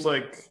just seems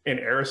like an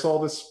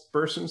aerosol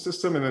dispersion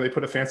system, and then they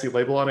put a fancy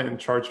label on it and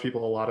charge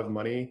people a lot of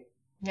money.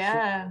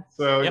 Yeah.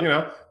 So, you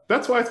know,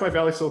 that's why it's my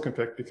Valley Silicon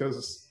pick,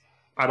 because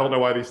I don't know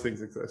why these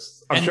things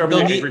exist. I'm sure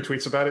everybody angry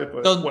tweets about it,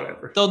 but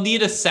whatever. They'll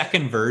need a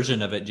second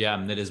version of it,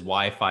 Jem, that is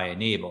Wi-Fi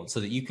enabled so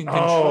that you can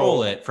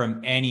control it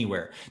from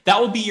anywhere. That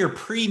will be your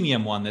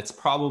premium one that's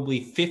probably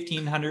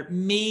 $1,500,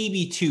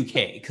 maybe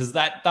 $2,000, because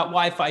that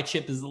Wi-Fi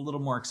chip is a little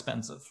more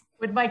expensive.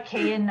 Would my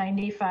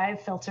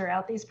KN95 filter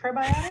out these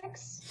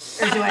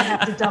probiotics? Or do I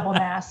have to double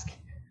mask?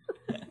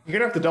 You're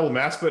gonna have to double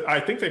mask, but I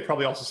think they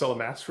probably also sell a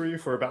mask for you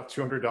for about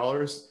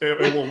 $200.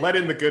 It will let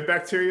in the good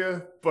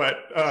bacteria, but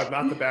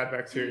not the bad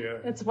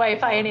bacteria. It's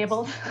Wi-Fi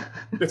enabled.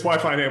 It's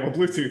Wi-Fi enabled,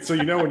 Bluetooth, so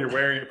you know when you're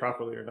wearing it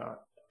properly or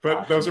not.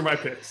 But those are my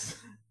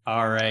picks.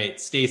 All right,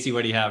 Stacy,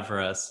 what do you have for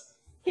us?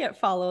 Can't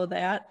follow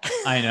that.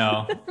 I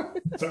know.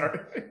 Sorry.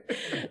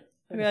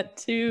 I've got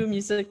two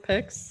music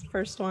picks.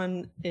 First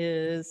one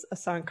is a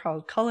song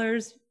called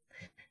Colors.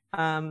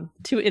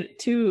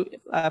 Two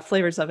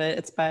flavors of it.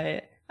 It's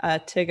by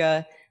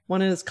Tyga.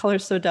 One is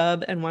Colors So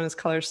Dub and one is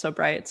Colors So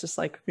Bright. It's just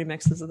like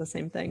remixes of the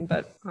same thing.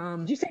 But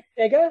did you say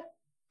Tyga?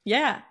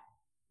 Yeah.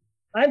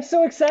 I'm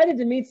so excited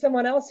to meet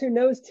someone else who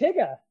knows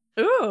Tyga.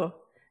 Ooh,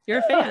 you're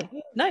a fan.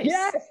 Nice.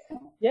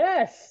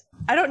 Yes.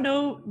 I don't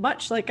know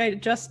much. Like I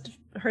just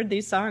heard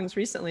these songs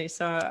recently,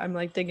 so I'm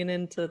like digging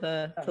into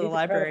the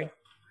library. Incredible.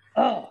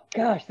 Oh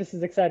gosh, this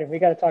is exciting. We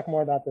got to talk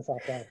more about this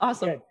offline.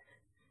 Awesome. Good.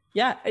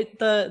 Yeah,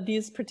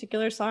 these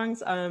particular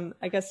songs,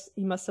 I guess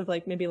he must have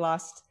like maybe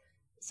lost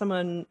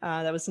someone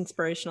that was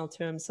inspirational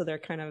to him, so they're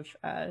kind of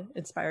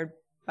inspired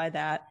by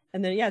that.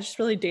 And then just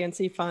really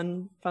dancey,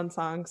 fun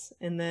songs.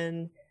 And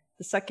then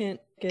the second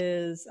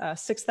is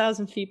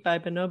 6,000 Feet by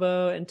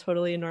Bonobo and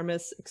Totally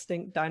Enormous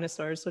Extinct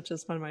Dinosaurs, which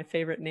is one of my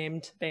favorite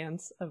named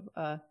bands of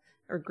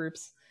or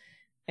groups.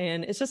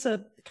 And it's just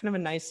a kind of a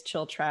nice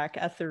chill track,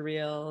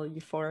 ethereal,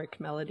 euphoric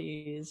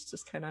melodies,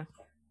 just kind of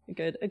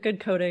a good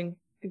coding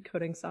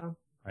song.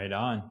 Right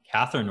on.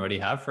 Catherine, what do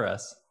you have for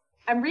us?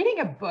 I'm reading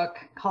a book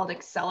called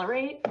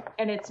Accelerate,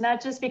 and it's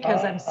not just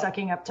because I'm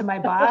sucking up to my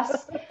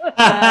boss,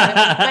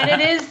 but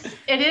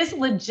it is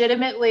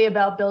legitimately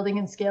about building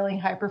and scaling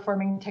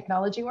high-performing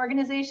technology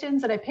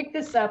organizations. And I picked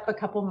this up a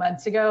couple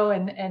months ago,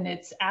 and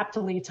it's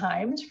aptly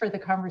timed for the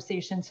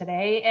conversation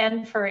today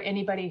and for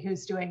anybody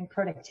who's doing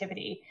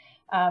productivity.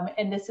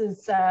 And this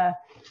is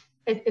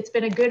it's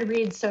been a good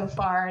read so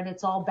far, and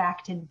it's all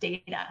backed in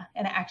data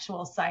and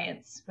actual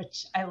science,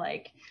 which I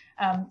like.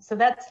 So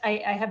that's,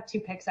 I have two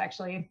picks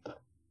actually,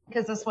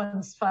 because this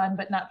one's fun,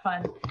 but not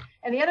fun.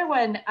 And the other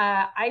one,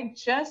 I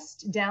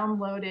just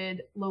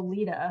downloaded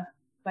Lolita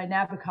by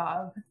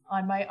Nabokov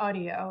on my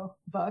audio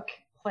book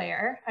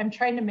player. I'm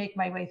trying to make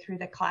my way through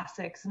the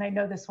classics. And I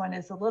know this one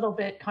is a little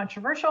bit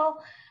controversial,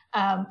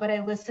 but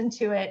I listened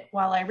to it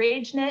while I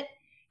rage knit,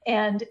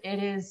 and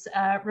it is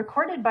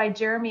recorded by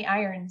Jeremy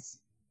Irons.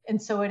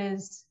 And so it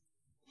is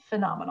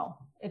phenomenal.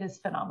 It is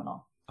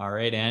phenomenal. All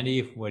right,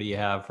 Andy, what do you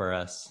have for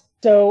us?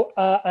 So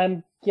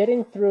I'm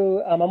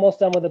almost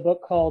done with a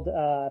book called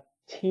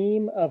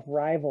Team of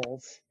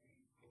Rivals.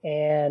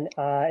 And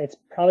it's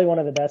probably one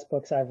of the best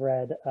books I've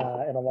read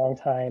in a long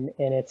time.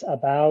 And it's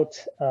about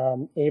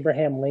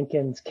Abraham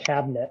Lincoln's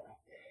cabinet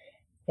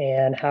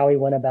and how he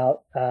went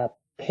about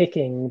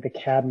picking the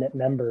cabinet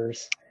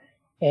members.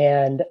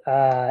 And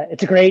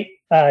it's a great,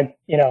 I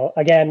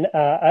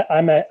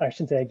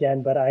shouldn't say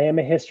again, but I am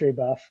a history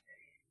buff.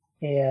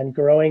 And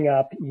growing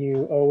up,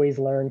 you always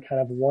learn kind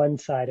of one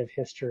side of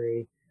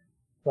history.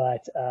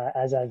 But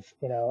as I've,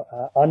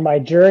 on my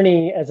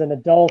journey as an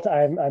adult,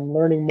 I'm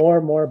learning more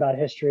and more about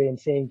history and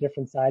seeing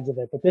different sides of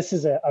it. But this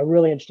is a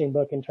really interesting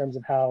book in terms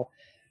of how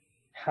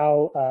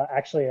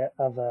actually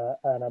of a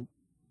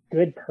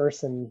good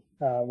person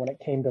when it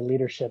came to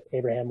leadership,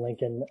 Abraham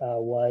Lincoln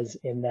was,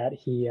 in that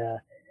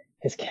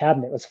his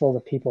cabinet was full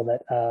of people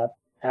that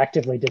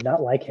actively did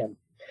not like him.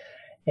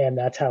 And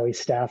that's how he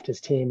staffed his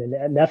team. And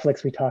at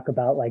Netflix, we talk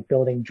about like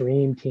building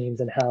dream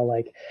teams and how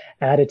like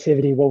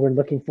additivity, what we're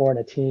looking for in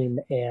a team.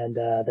 And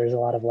there's a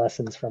lot of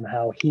lessons from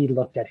how he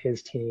looked at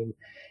his team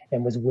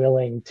and was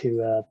willing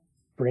to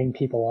bring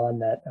people on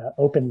that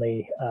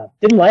openly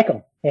didn't like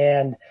him.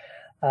 And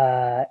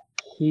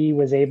he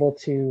was able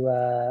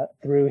to,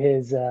 through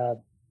his,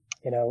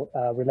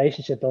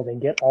 relationship building,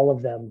 get all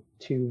of them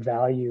to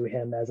value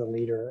him as a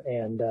leader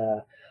and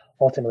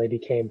ultimately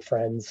became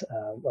friends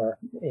or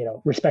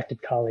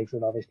respected colleagues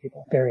with all these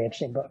people. Very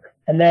interesting book.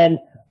 And then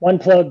one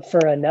plug for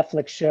a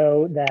Netflix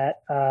show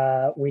that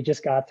we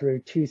just got through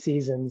 2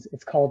 seasons.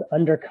 It's called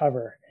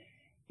Undercover.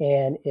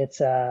 And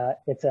it's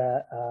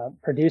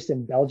produced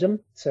in Belgium,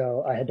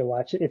 so I had to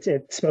watch it.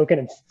 It's spoken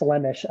in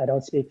Flemish. I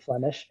don't speak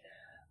Flemish,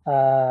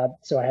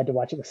 so I had to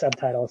watch it with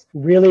subtitles.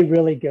 Really,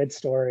 really good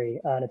story.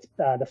 And it's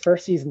the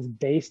first season's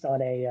based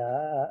on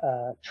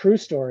a true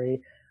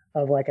story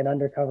of like an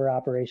undercover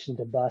operation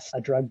to bust a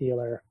drug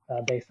dealer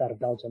based out of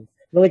Belgium.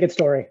 Really good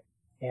story.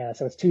 Yeah,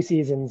 so it's 2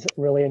 seasons.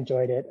 Really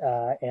enjoyed it,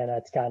 and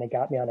it's kind of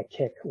got me on a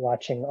kick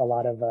watching a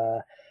lot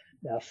of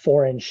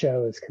foreign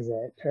shows because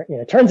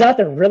it turns out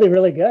they're really,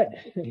 really good.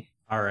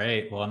 All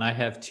right. Well, and I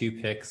have 2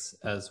 picks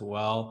as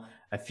well.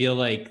 I feel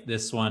like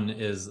this one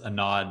is a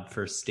nod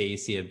for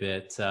Stacy a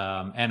bit,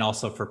 and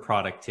also for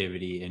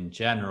productivity in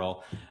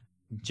general.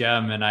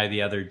 Jem and I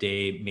the other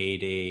day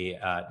made a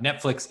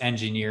Netflix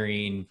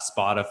engineering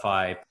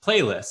Spotify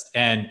playlist.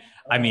 And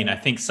I mean, I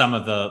think some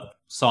of the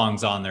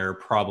songs on there are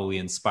probably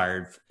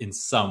inspired in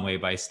some way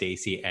by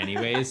Stacy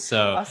anyways.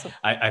 So awesome.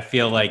 I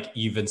feel like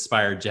you've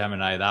inspired Jem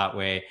and I that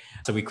way.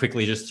 So we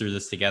quickly just threw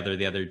this together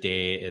the other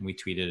day and we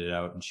tweeted it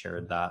out and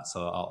shared that.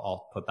 So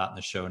I'll put that in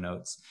the show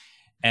notes.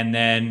 And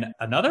then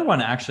another one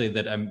actually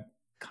that I'm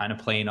kind of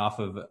playing off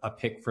of a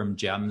pick from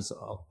Jem's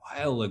a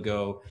while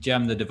ago.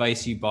 Jem, the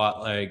device you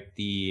bought, like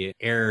the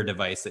Air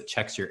device that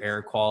checks your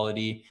air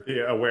quality.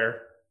 Yeah,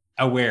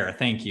 Aware,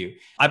 thank you.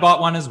 I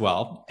bought one as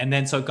well. And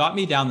then so it got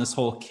me down this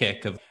whole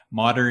kick of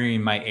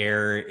monitoring my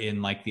air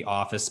in like the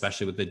office,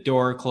 especially with the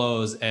door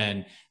closed,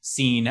 and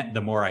seeing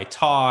the more I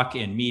talk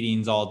in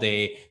meetings all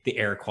day, the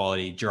air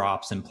quality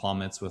drops and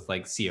plummets with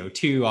like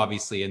CO2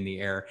 obviously in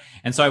the air.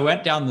 And so I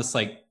went down this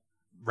like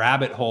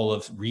rabbit hole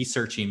of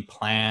researching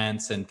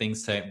plants and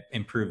things to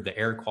improve the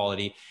air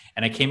quality.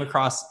 And I came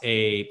across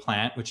a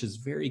plant which is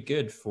very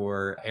good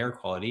for air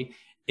quality.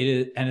 It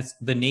is, and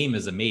the name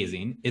is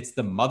amazing. It's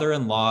the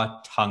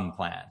mother-in-law tongue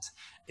plant.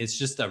 It's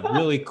just a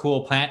really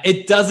cool plant.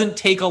 It doesn't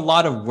take a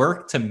lot of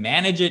work to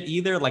manage it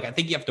either. Like I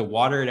think you have to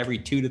water it every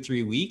 2 to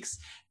 3 weeks.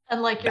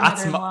 Unlike your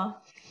mother-in-law.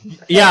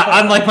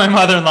 Yeah, unlike my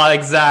mother-in-law,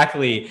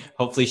 exactly.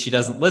 Hopefully she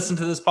doesn't listen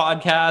to this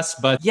podcast.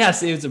 But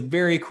yes, it was a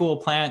very cool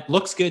plant.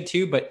 Looks good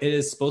too, but it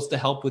is supposed to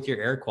help with your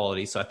air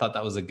quality. So I thought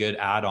that was a good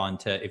add-on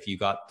to if you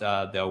got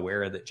the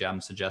Aware that Jem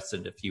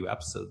suggested a few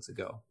episodes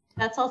ago.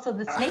 That's also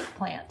the snake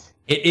plant.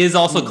 It is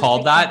also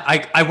called that.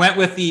 I went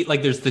with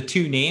there's the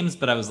 2 names,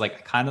 but I was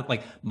like kind of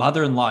like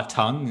mother-in-law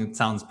tongue. It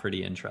sounds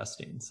pretty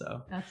interesting.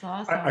 So that's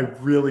awesome. I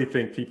really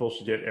think people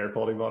should get air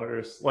quality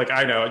monitors. Like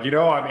I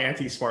know, I'm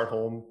anti-smart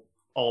home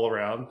all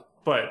around,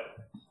 but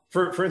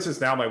for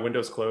instance, now my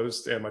window's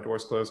closed and my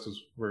door's closed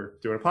because we're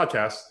doing a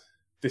podcast.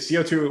 The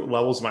CO2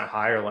 levels in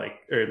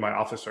my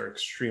office are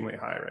extremely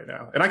high right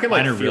now, and I can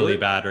mine are really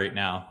bad right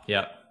now.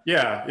 Yep.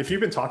 Yeah, if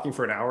you've been talking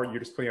for an hour, you're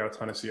just putting out a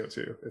ton of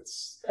CO2.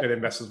 And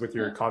it messes with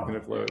your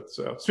cognitive load.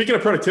 So speaking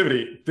of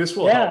productivity, this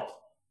will help.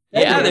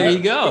 Yeah, there you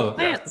go.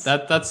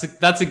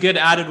 That's a good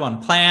added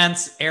one.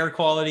 Plants, air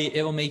quality,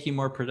 it will make you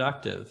more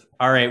productive.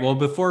 All right. Well,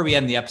 before we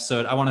end the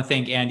episode, I want to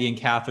thank Andy and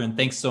Catherine.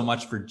 Thanks so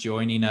much for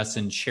joining us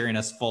and sharing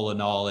us full of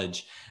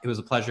knowledge. It was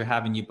a pleasure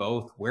having you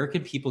both. Where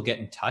can people get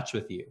in touch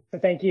with you? So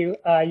thank you.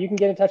 You can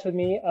get in touch with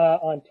me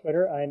on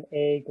Twitter. I'm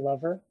A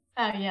Glover.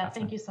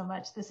 Thank you so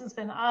much. This has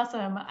been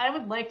awesome. I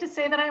would like to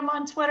say that I'm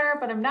on Twitter,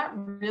 but I'm not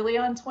really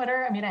on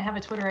Twitter. I mean, I have a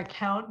Twitter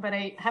account, but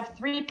I have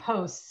 3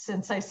 posts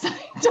since I signed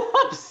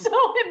up, so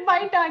it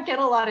might not get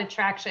a lot of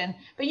traction.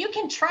 But you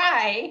can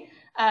try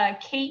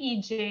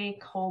KEJ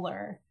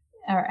Kohler,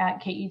 or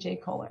at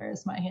KEJ Kohler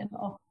is my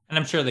handle. And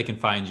I'm sure they can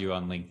find you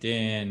on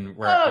LinkedIn,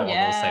 where all those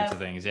types of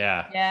things.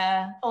 Yeah.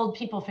 Yeah. Old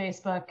people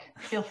Facebook.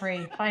 Feel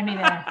free. Find me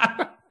there.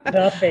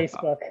 The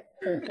Facebook.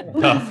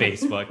 The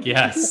Facebook.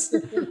 Yes.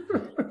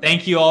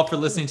 Thank you all for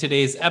listening to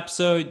today's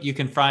episode. You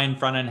can find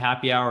Front End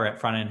Happy Hour at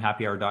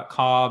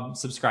frontendhappyhour.com.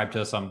 Subscribe to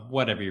us on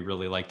whatever you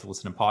really like to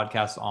listen to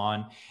podcasts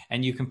on.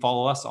 And you can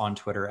follow us on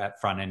Twitter at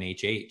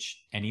FrontEndHH.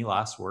 Any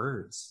last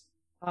words?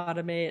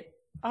 Automate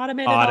all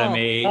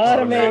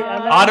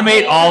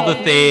the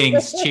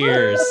things.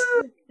 Cheers.